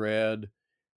burgundy red,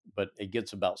 but it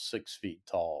gets about 6 feet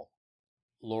tall.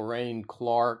 Lorraine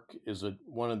Clark is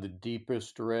one of the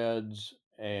deepest reds.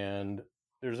 And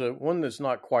there's a one that's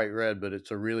not quite red, but it's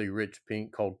a really rich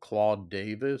pink called Claude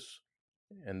Davis.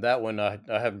 And that one I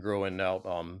have growing out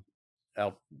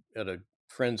at a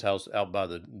friend's house out by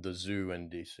the zoo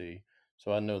in DC.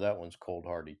 So I know that one's cold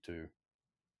hardy too.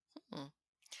 Hmm.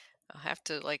 I'll have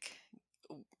to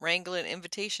wrangle an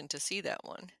invitation to see that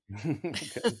one.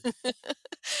 Okay.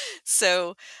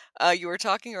 So, you were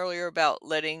talking earlier about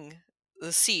letting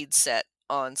the seed set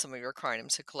on some of your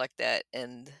crinums to collect that.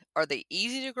 And are they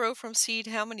easy to grow from seed?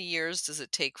 How many years does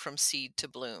it take from seed to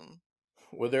bloom?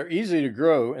 Well, they're easy to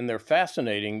grow and they're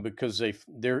fascinating because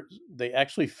they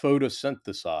actually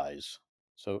photosynthesize.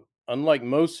 So unlike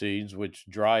most seeds, which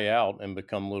dry out and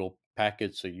become little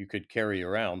packets that you could carry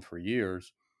around for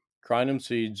years, crinum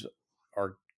seeds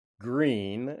are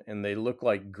green and they look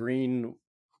like green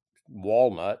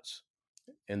walnuts,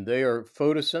 and they are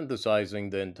photosynthesizing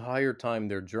the entire time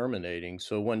they're germinating.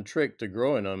 So one trick to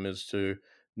growing them is to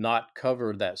not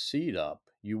cover that seed up.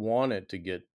 You want it to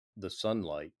get the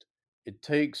sunlight. It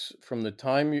takes from the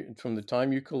time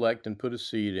you collect and put a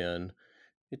seed in,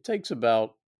 it takes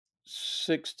about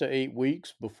 6 to 8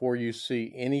 weeks before you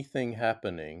see anything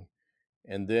happening,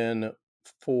 and then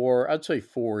I'd say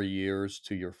 4 years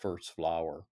to your first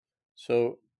flower.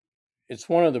 So it's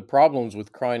one of the problems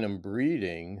with crinum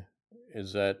breeding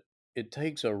is that it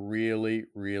takes a really,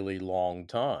 really long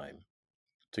time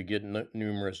to get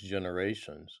numerous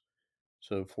generations.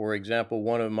 So, for example,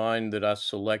 one of mine that I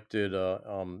selected,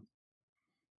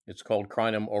 it's called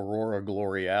Crinum aurora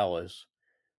glorialis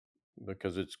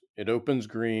because it opens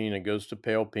green, it goes to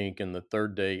pale pink, and the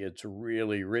third day it's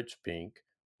really rich pink.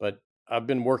 But I've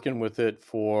been working with it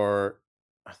for,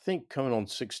 I think, coming on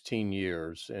 16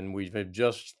 years, and we have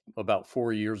just about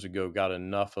 4 years ago got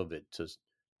enough of it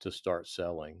to start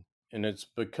selling. And it's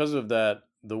because of that,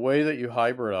 the way that you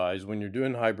hybridize, when you're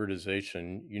doing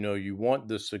hybridization, you want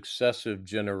the successive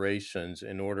generations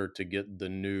in order to get the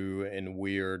new and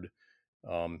weird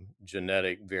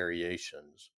genetic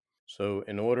variations. So,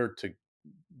 in order to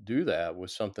do that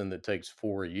with something that takes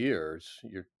 4 years,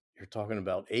 you're talking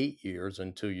about 8 years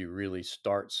until you really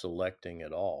start selecting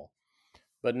at all.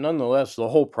 But nonetheless, the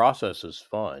whole process is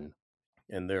fun,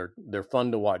 and they're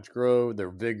fun to watch grow.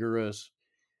 They're vigorous.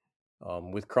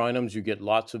 With crinums, you get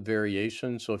lots of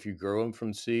variation. So if you grow them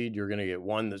from seed, you're going to get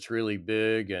one that's really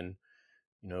big and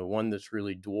one that's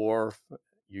really dwarf.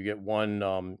 You get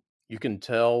one. You can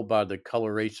tell by the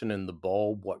coloration in the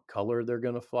bulb what color they're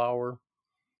going to flower.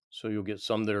 So you'll get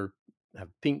some that have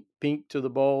pink to the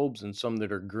bulbs and some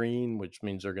that are green, which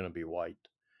means they're going to be white.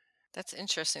 That's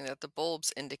interesting that the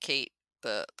bulbs indicate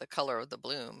the color of the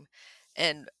bloom.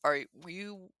 And were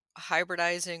you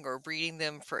hybridizing or breeding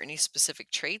them for any specific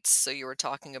traits? So you were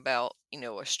talking about,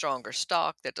 a stronger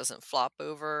stalk that doesn't flop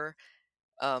over,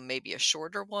 maybe a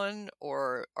shorter one,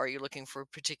 or are you looking for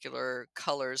particular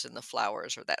colors in the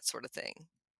flowers or that sort of thing?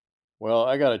 Well,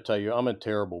 I got to tell you, I'm a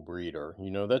terrible breeder.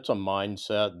 That's a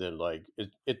mindset that like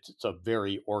it's a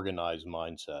very organized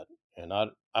mindset, and I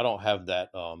don't have that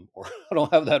or I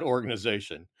don't have that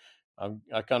organization.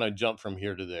 I kind of jump from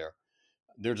here to there.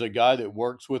 there's a guy that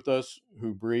works with us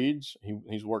who breeds.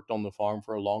 He's worked on the farm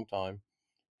for a long time.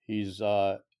 He's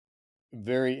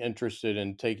very interested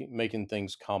in making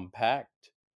things compact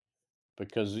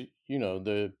because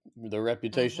the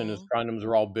reputation is Mm-hmm. condoms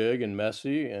are all big and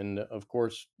messy, and of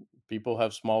course people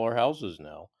have smaller houses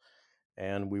now,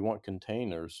 and we want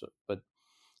containers. But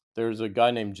there's a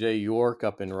guy named Jay York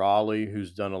up in Raleigh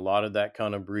who's done a lot of that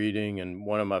kind of breeding, and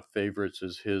one of my favorites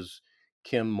is his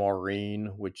Kim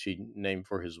Maureen, which he named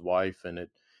for his wife, and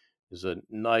it is a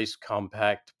nice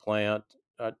compact plant.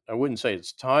 I wouldn't say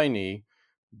it's tiny,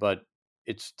 but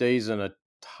it stays in a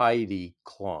tidy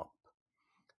clump.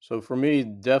 So for me,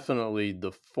 definitely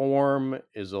the form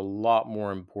is a lot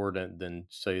more important than,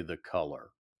 say, the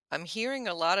color. I'm hearing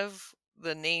a lot of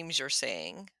the names you're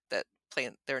saying that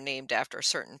they're named after a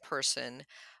certain person.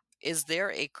 Is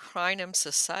there a Crinum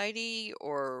society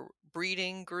or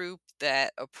breeding group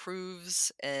that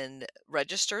approves and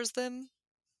registers them?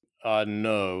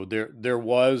 No, there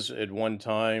was at one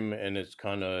time, and it's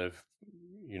kind of,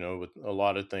 with a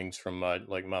lot of things from my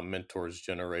mentor's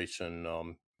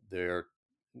generation. They're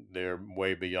they're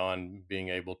way beyond being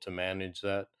able to manage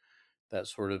that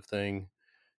sort of thing.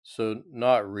 So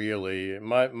not really.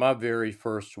 My very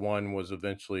first one was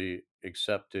eventually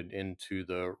accepted into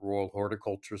the Royal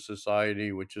Horticulture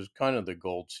Society, which is kind of the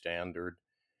gold standard.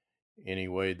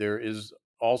 Anyway, there is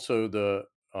also the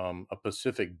a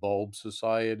Pacific Bulb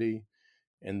Society,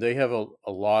 and they have a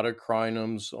lot of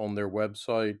crinums on their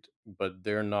website, but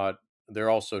they're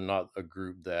also not a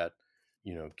group that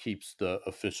keeps the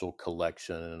official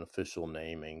collection and official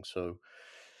naming. So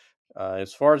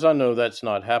as far as I know, that's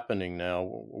not happening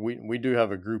now. We do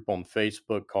have a group on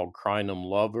Facebook called Crinum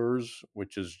Lovers,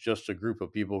 which is just a group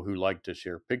of people who like to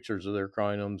share pictures of their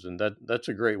crinums, and that's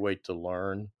a great way to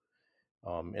learn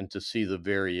and to see the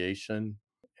variation.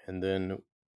 And then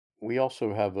we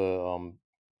also have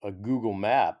a Google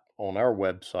map on our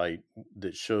website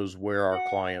that shows where our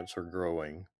clients are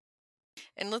growing.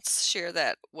 And let's share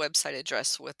that website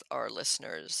address with our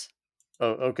listeners.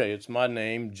 Oh, okay. It's my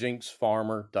name,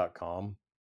 jinxfarmer.com.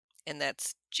 And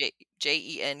that's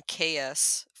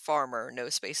JENKS farmer, no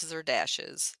spaces or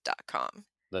dashes.com.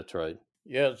 That's right.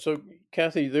 Yeah. So,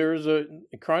 Kathy,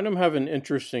 Crinum have an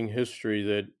interesting history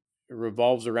that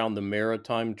revolves around the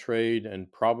maritime trade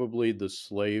and probably the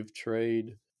slave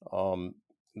trade. Um,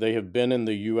 they have been in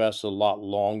the U.S. a lot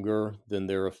longer than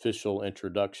their official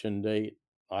introduction date,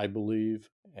 I believe,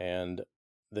 and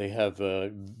they have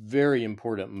very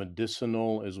important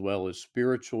medicinal as well as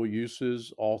spiritual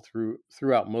uses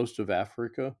throughout most of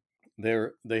Africa.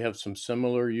 They have some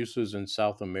similar uses in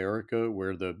South America,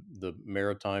 where the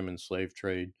maritime and slave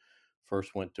trade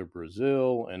first went to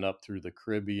Brazil and up through the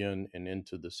Caribbean and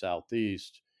into the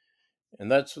Southeast.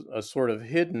 And that's a sort of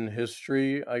hidden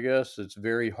history, I guess. It's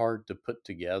very hard to put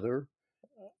together.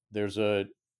 There's an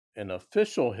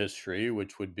official history,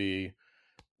 which would be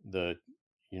the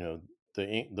you know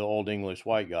the old English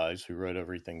white guys who wrote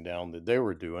everything down that they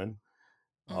were doing.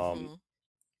 Um, Mm-hmm.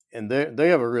 and they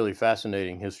have a really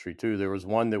fascinating history too. There was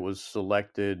one that was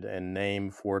selected and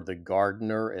named for the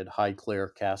gardener at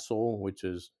Highclere Castle, which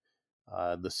is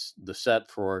the set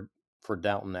for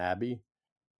Downton Abbey.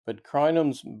 But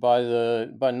Crinums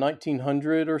by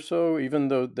 1900 or so, even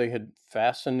though they had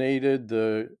fascinated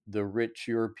the rich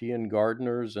European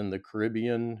gardeners and the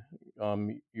Caribbean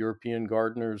European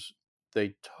gardeners,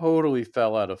 they totally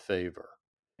fell out of favor.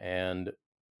 And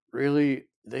really,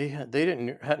 they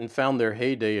hadn't found their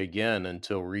heyday again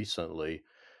until recently.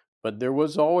 But there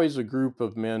was always a group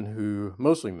of men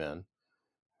mostly men,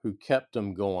 who kept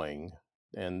them going.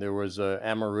 And there was a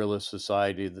Amaryllis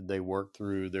Society that they worked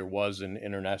through. There was an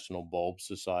International Bulb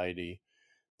Society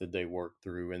that they worked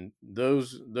through, and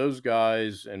those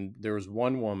guys. And there was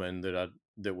one woman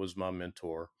that was my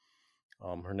mentor.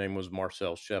 Her name was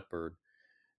Marcel Shepard.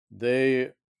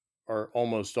 They are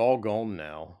almost all gone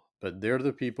now, but they're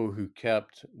the people who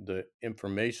kept the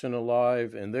information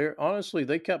alive, and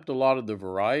they kept a lot of the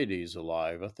varieties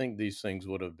alive. I think these things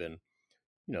would have been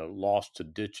lost to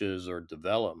ditches or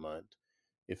development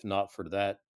if not for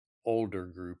that older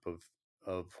group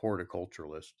of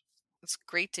horticulturalists. It's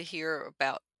great to hear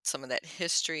about some of that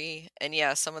history and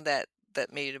yeah, some of that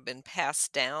may have been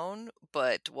passed down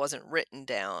but wasn't written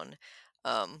down.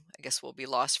 I guess will be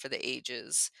lost for the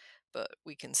ages, but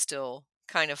we can still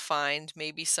kind of find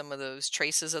maybe some of those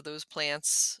traces of those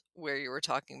plants where you were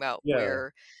talking about Yeah,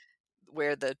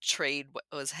 where the trade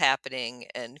was happening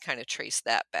and kind of trace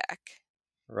that back.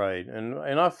 right. And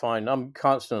I find I'm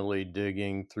constantly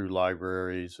digging through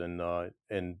libraries and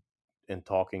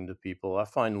talking to people. I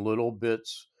find little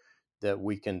bits that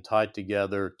we can tie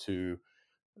together to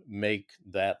make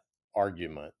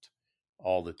argument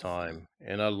all the Hmm. time.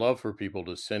 And I love for people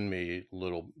to send me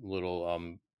little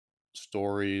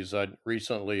stories.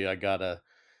 I got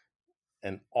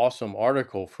an awesome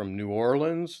article from New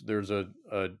Orleans. There's a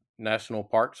national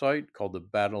park site called the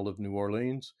Battle of New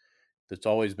Orleans that's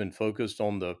always been focused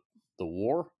on the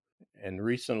war. And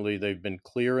recently they've been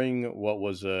clearing what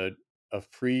was a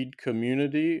freed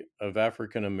community of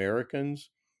African Americans.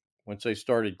 Once they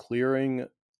started clearing,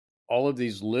 all of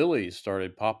these lilies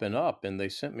started popping up, and they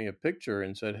sent me a picture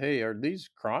and said, "Hey, are these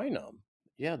crinum?"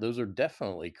 Yeah, those are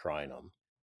definitely crinum.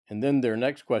 And then their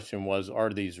next question was,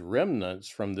 "Are these remnants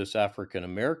from this African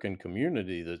American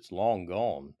community that's long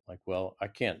gone?" Like, well, I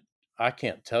can't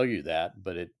tell you that,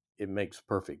 but it makes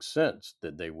perfect sense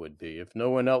that they would be. If no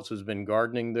one else has been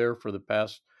gardening there for the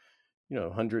past,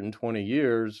 120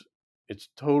 years, it's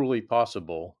totally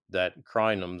possible that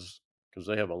crinums, because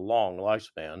they have a long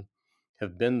lifespan,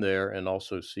 have been there and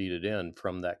also seeded in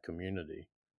from that community.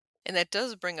 And that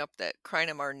does bring up that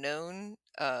crinum are known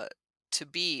to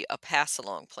be a pass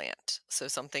along plant. So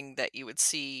something that you would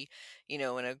see, in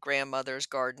a grandmother's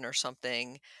garden or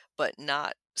something, but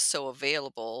not so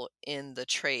available in the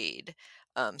trade.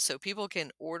 So people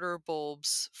can order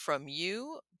bulbs from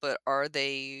you, but are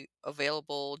they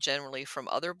available generally from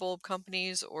other bulb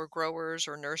companies or growers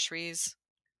or nurseries?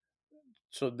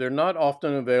 So they're not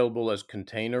often available as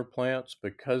container plants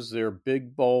because they're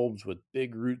big bulbs with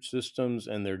big root systems,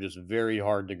 and they're just very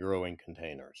hard to grow in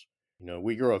containers.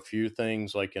 We grow a few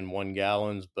things like in 1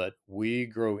 gallons, but we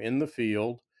grow in the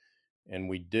field and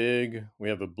we dig. We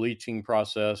have a bleaching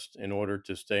process in order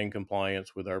to stay in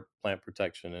compliance with our plant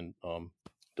protection and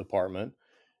department.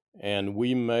 And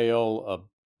we mail a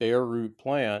bare root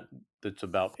plant that's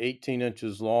about 18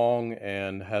 inches long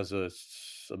and has a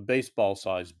baseball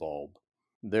sized bulb.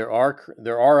 There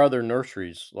are other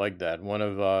nurseries like that. One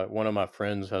of my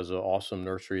friends has an awesome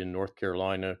nursery in North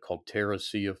Carolina called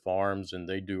Terracea Farms, and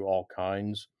they do all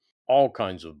kinds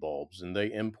of bulbs, and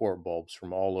they import bulbs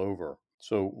from all over.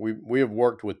 So we have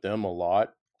worked with them a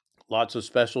lot. Lots of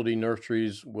specialty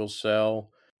nurseries will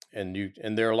sell, and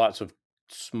there are lots of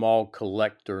small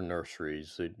collector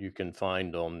nurseries that you can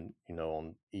find on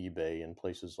eBay and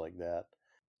places like that.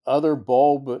 Other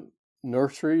bulb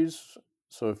nurseries.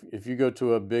 So if you go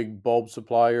to a big bulb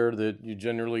supplier that you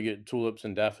generally get tulips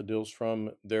and daffodils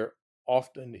from,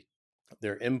 often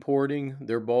they're importing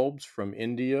their bulbs from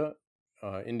India.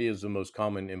 India is the most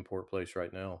common import place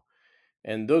right now,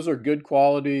 and those are good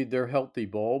quality. They're healthy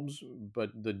bulbs,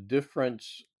 but the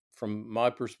difference from my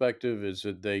perspective is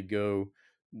that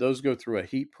those go through a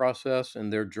heat process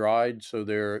and they're dried, so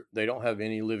they don't have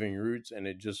any living roots, and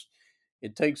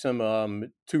it takes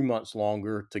them 2 months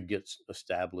longer to get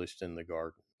established in the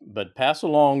garden. But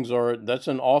pass-alongs that's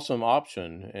an awesome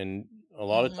option, and a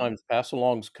lot of Hmm. times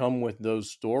pass-alongs come with those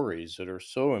stories that are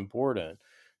so important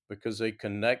because they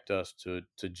connect us to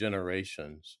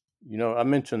generations. I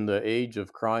mentioned the age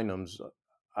of crinums.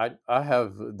 I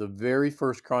have the very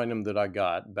first crinum that I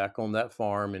got back on that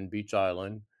farm in Beach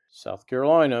Island, South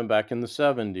Carolina, back in the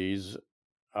 70s.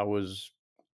 I was,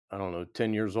 I don't know,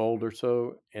 10 years old or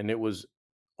so, and it was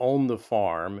on the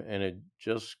farm, and it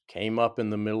just came up in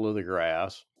the middle of the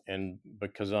grass. And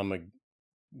because I'm a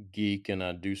geek and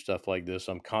I do stuff like this,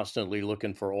 I'm constantly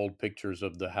looking for old pictures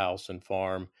of the house and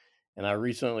farm. And I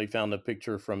recently found a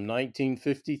picture from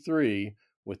 1953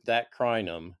 with that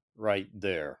crinum right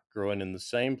there, growing in the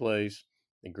same place.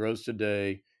 It grows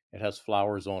today. It has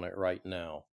flowers on it right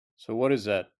now. So, what is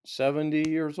that, 70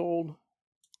 years old?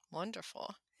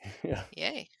 Wonderful. Yeah.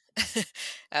 Yay.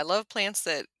 I love plants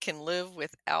that can live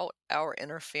without our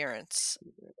interference.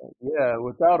 Yeah,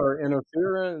 without our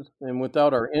interference and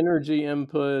without our energy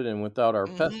input and without our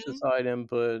Hmm. pesticide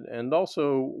input, and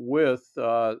also with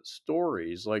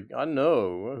stories. Like, I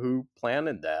know who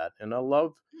planted that, and I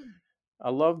love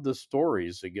the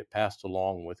stories that get passed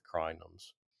along with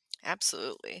crinums.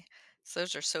 Absolutely. So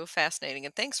those are so fascinating.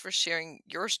 And thanks for sharing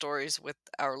your stories with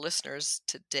our listeners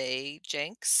today,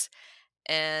 Jenks.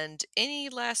 And any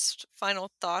last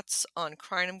final thoughts on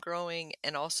crinum growing,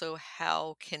 and also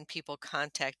how can people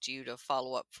contact you to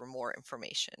follow up for more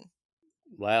information?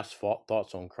 Last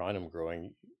thoughts on crinum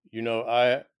growing.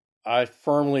 I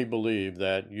firmly believe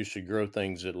that you should grow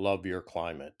things that love your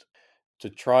climate. To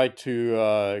try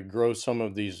to grow some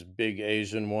of these big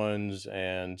Asian ones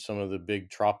and some of the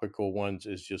big tropical ones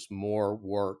is just more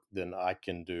work than I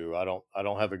can do. I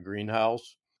don't have a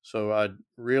greenhouse, so I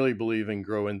really believe in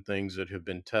growing things that have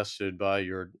been tested by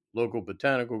your local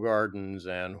botanical gardens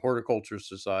and horticulture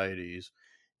societies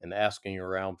and asking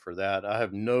around for that. I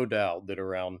have no doubt that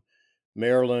around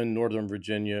Maryland, Northern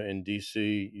Virginia, and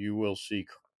DC, you will see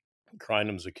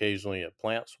crinums occasionally at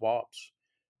plant swaps.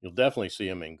 You'll definitely see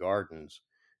them in gardens.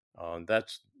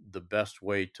 That's the best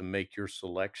way to make your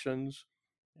selections.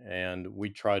 And we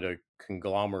try to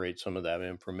conglomerate some of that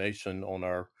information on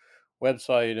our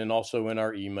website and also in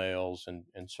our emails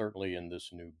and certainly in this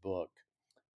new book.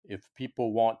 If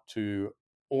people want to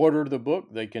order the book,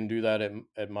 they can do that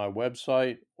at my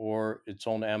website, or it's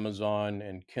on Amazon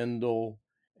and Kindle.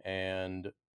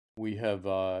 And we have,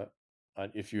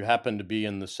 if you happen to be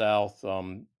in the South,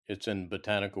 it's in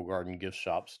Botanical Garden gift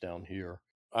shops down here.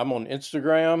 I'm on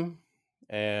Instagram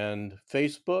and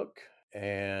Facebook,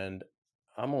 and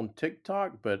I'm on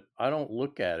TikTok, but I don't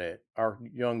look at it. Our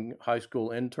young high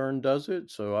school intern does it,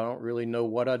 so I don't really know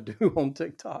what I do on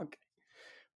TikTok.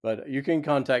 But you can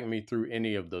contact me through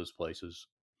any of those places.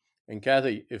 And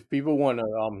Kathy, if people want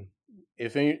to,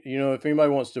 if anybody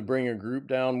wants to bring a group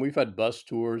down, we've had bus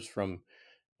tours from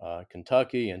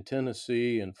Kentucky and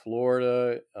Tennessee and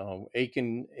Florida.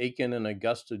 Aiken and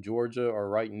Augusta, Georgia are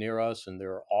right near us, and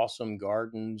there are awesome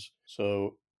gardens.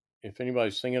 So if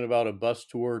anybody's thinking about a bus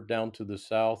tour down to the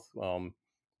South,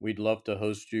 we'd love to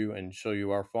host you and show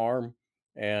you our farm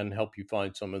and help you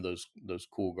find some of those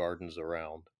cool gardens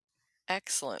around.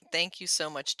 Excellent. Thank you so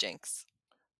much, Jenks.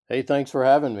 Hey, thanks for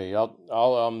having me.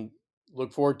 I'll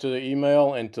look forward to the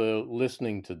email and to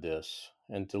listening to this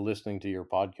and to listening to your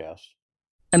podcast.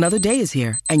 Another day is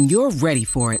here, and you're ready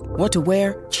for it. What to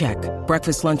wear? Check.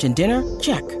 Breakfast, lunch, and dinner?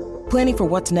 Check. Planning for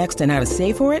what's next and how to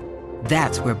save for it?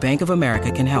 That's where Bank of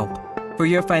America can help. For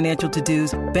your financial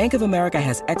to-dos, Bank of America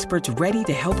has experts ready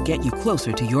to help get you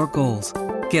closer to your goals.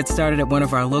 Get started at one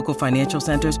of our local financial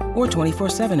centers or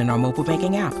 24/7 in our mobile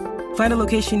banking app. Find a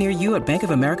location near you at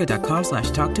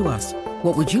bankofamerica.com/talktous.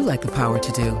 What would you like the power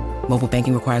to do? Mobile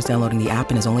banking requires downloading the app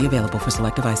and is only available for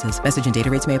select devices. Message and data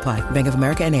rates may apply. Bank of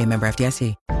America N.A., member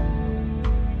FDIC.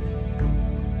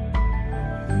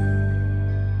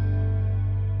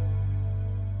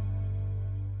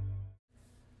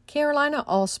 Carolina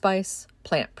Allspice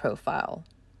Plant Profile.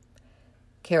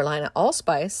 Carolina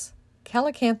Allspice,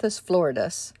 Calycanthus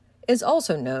floridus, is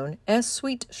also known as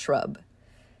sweet shrub.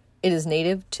 It is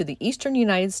native to the eastern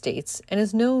United States and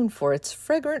is known for its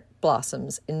fragrant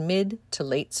blossoms in mid to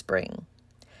late spring.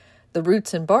 The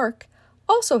roots and bark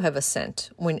also have a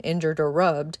scent when injured or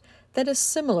rubbed that is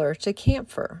similar to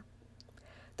camphor.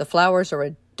 The flowers are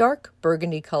a dark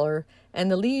burgundy color and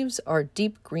the leaves are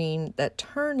deep green that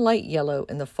turn light yellow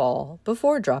in the fall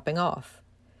before dropping off.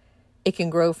 It can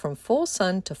grow from full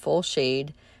sun to full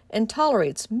shade and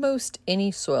tolerates most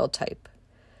any soil type,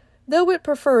 though it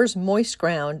prefers moist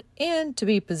ground and to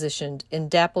be positioned in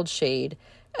dappled shade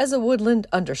as a woodland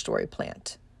understory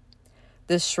plant.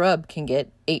 This shrub can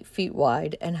get 8 feet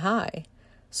wide and high,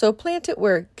 so plant it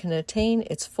where it can attain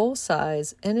its full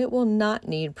size and it will not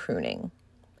need pruning.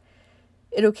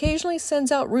 It occasionally sends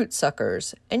out root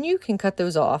suckers, and you can cut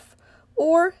those off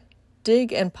or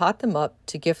dig and pot them up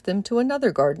to gift them to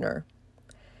another gardener.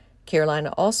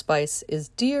 Carolina Allspice is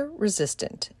deer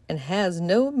resistant and has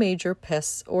no major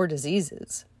pests or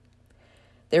diseases.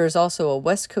 There is also a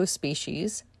West Coast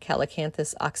species,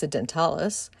 Calycanthus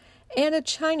occidentalis, and a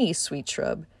Chinese sweet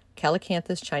shrub,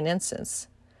 Calycanthus chinensis.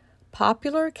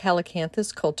 Popular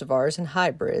Calycanthus cultivars and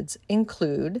hybrids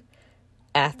include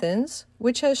Athens,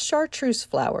 which has chartreuse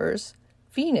flowers,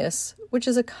 Venus, which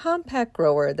is a compact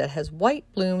grower that has white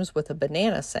blooms with a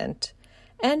banana scent,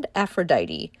 and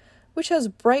Aphrodite, which has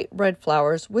bright red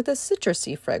flowers with a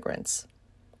citrusy fragrance.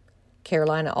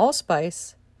 Carolina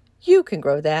Allspice, you can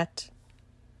grow that.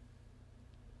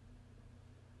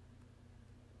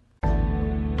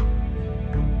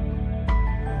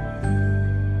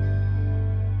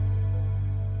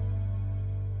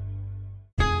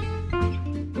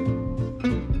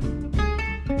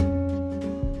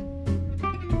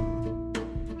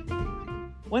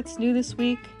 What's new this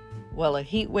week? Well, a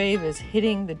heat wave is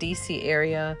hitting the DC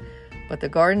area, but the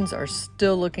gardens are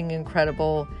still looking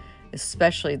incredible,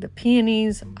 especially the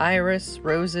peonies, iris,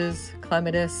 roses,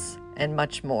 clematis, and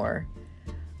much more.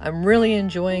 I'm really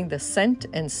enjoying the scent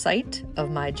and sight of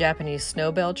my Japanese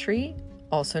snowbell tree,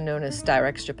 also known as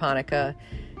Styrex japonica.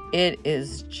 It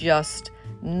is just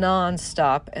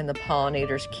non-stop and the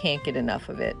pollinators can't get enough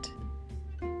of it.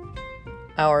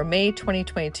 Our May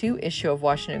 2022 issue of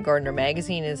Washington Gardener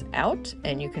magazine is out,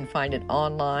 and you can find it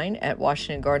online at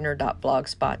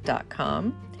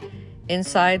washingtongardener.blogspot.com.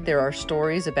 Inside, there are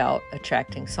stories about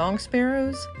attracting song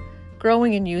sparrows,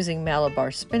 growing and using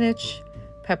Malabar spinach,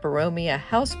 peperomia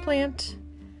houseplant,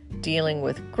 dealing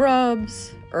with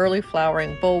grubs, early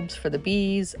flowering bulbs for the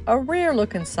bees, a rare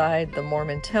look inside the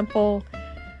Mormon temple,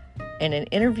 and an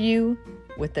interview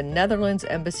with the Netherlands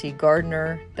Embassy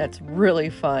gardener that's really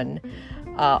fun.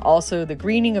 Also, the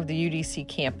greening of the UDC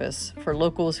campus. For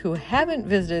locals who haven't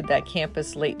visited that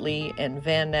campus lately in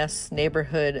Van Ness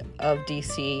neighborhood of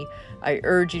DC, I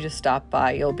urge you to stop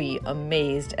by. You'll be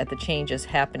amazed at the changes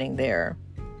happening there.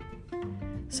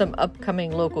 Some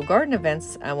upcoming local garden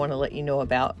events I want to let you know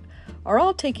about are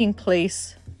all taking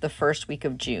place the first week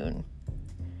of June.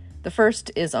 The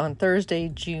first is on Thursday,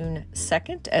 June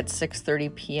 2nd at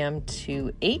 6:30 p.m.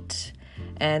 to 8.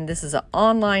 And this is an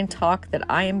online talk that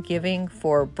I am giving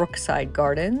for Brookside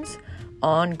Gardens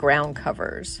on ground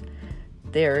covers.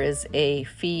 There is a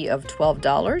fee of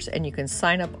 $12, and you can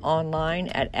sign up online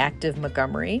at Active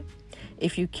Montgomery.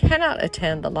 If you cannot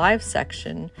attend the live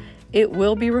section, it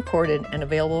will be recorded and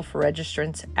available for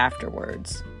registrants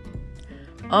afterwards.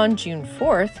 On June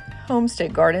 4th,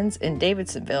 Homestead Gardens in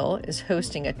Davidsonville is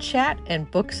hosting a chat and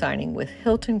book signing with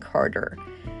Hilton Carter,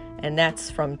 and that's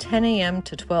from 10 a.m.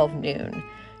 to 12 noon.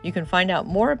 You can find out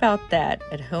more about that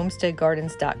at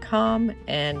homesteadgardens.com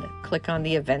and click on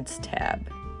the Events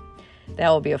tab. That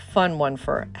will be a fun one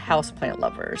for houseplant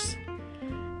lovers.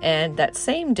 And that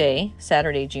same day,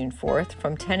 Saturday, June 4th,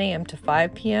 from 10 a.m. to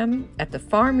 5 p.m. at the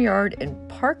Farmyard in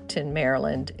Parkton,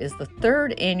 Maryland, is the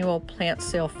third annual plant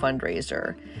sale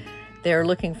fundraiser. They're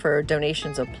looking for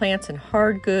donations of plants and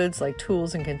hard goods like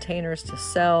tools and containers to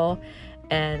sell,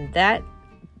 and that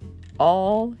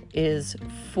all is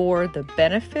for the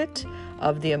benefit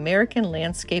of the American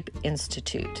Landscape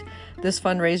Institute. This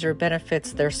fundraiser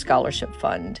benefits their scholarship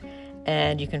fund,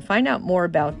 and you can find out more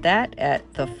about that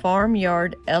at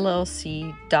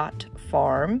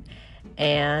thefarmyardllc.farm.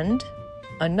 And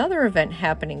another event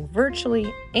happening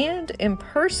virtually and in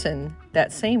person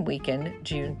that same weekend,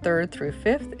 June 3rd through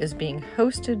 5th, is being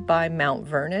hosted by Mount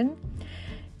Vernon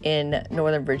in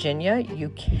Northern Virginia. You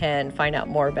can find out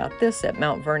more about this at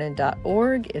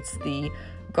mountvernon.org. It's the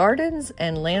Gardens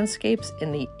and Landscapes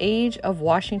in the Age of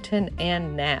Washington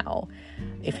and Now.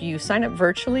 If you sign up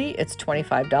virtually, it's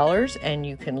 $25, and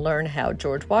you can learn how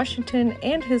George Washington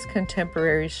and his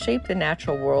contemporaries shaped the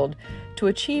natural world to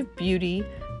achieve beauty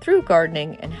through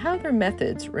gardening and how their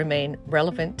methods remain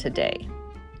relevant today.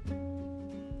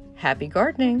 Happy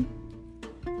gardening!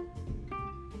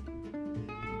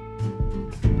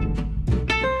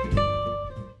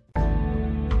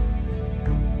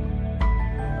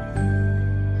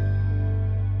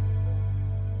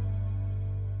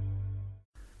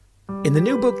 In the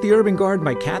new book, The Urban Garden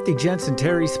by Kathy Jensen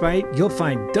Terry Spite, you'll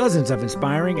find dozens of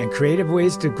inspiring and creative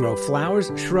ways to grow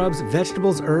flowers, shrubs,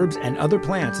 vegetables, herbs, and other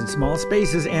plants in small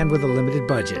spaces and with a limited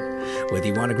budget. Whether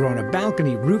you want to grow on a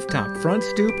balcony, rooftop, front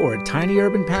stoop, or a tiny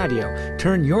urban patio,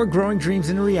 turn your growing dreams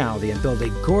into reality and build a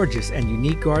gorgeous and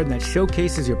unique garden that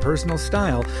showcases your personal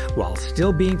style while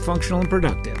still being functional and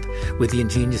productive. With the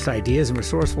ingenious ideas and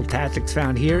resourceful tactics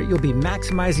found here, you'll be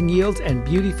maximizing yields and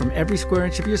beauty from every square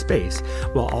inch of your space,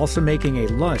 while also making a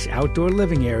lush outdoor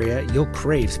living area you'll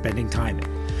crave spending time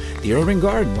in. The Urban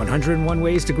Garden, 101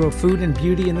 Ways to Grow Food and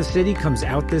Beauty in the City, comes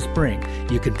out this spring.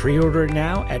 You can pre-order it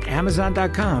now at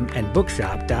Amazon.com and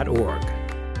bookshop.org.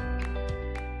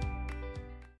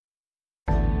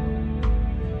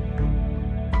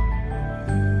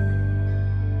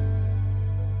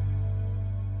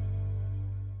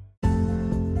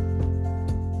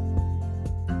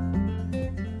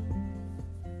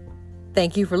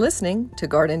 Thank you for listening to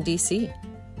Garden DC.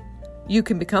 You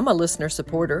can become a listener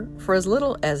supporter for as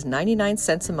little as 99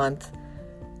 cents a month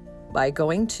by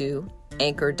going to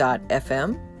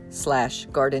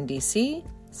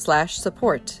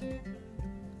anchor.fm/gardendc/support.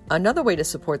 Another way to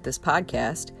support this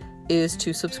podcast is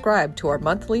to subscribe to our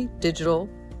monthly digital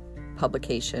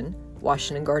publication,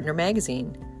 Washington Gardener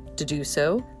Magazine. To do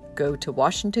so, go to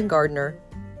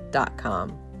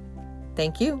washingtongardener.com.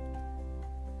 Thank you.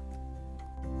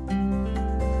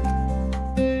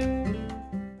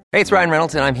 Hey, it's Ryan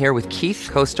Reynolds, and I'm here with Keith,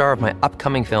 co-star of my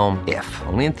upcoming film, If,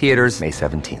 only in theaters May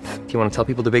 17th. Do you want to tell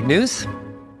people the big news?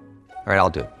 All right,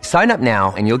 I'll do it. Sign up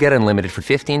now and you'll get unlimited for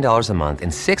 $15 a month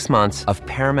and 6 months of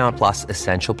Paramount Plus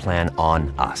Essential Plan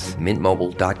on us.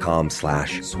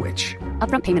 MintMobile.com/switch.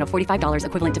 Upfront payment of $45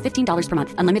 equivalent to $15 per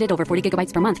month. Unlimited over 40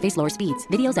 gigabytes per month. Face lower speeds.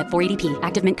 Videos at 480p.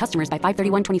 Active Mint customers by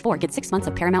 531.24 get 6 months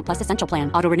of Paramount Plus Essential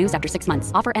Plan. Auto renews after 6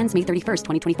 months. Offer ends May 31st,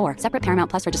 2024. Separate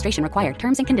Paramount Plus registration required.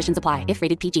 Terms and conditions apply if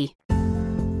rated PG.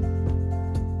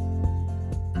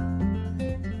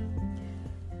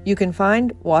 You can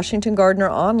find Washington Gardener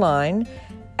online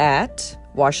at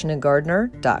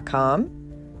washingtongardener.com,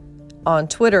 on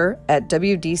Twitter at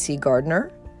WDC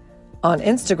Gardener, on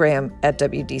Instagram at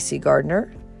WDC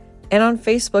Gardener, and on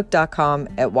Facebook.com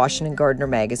at Washington Gardener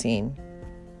Magazine.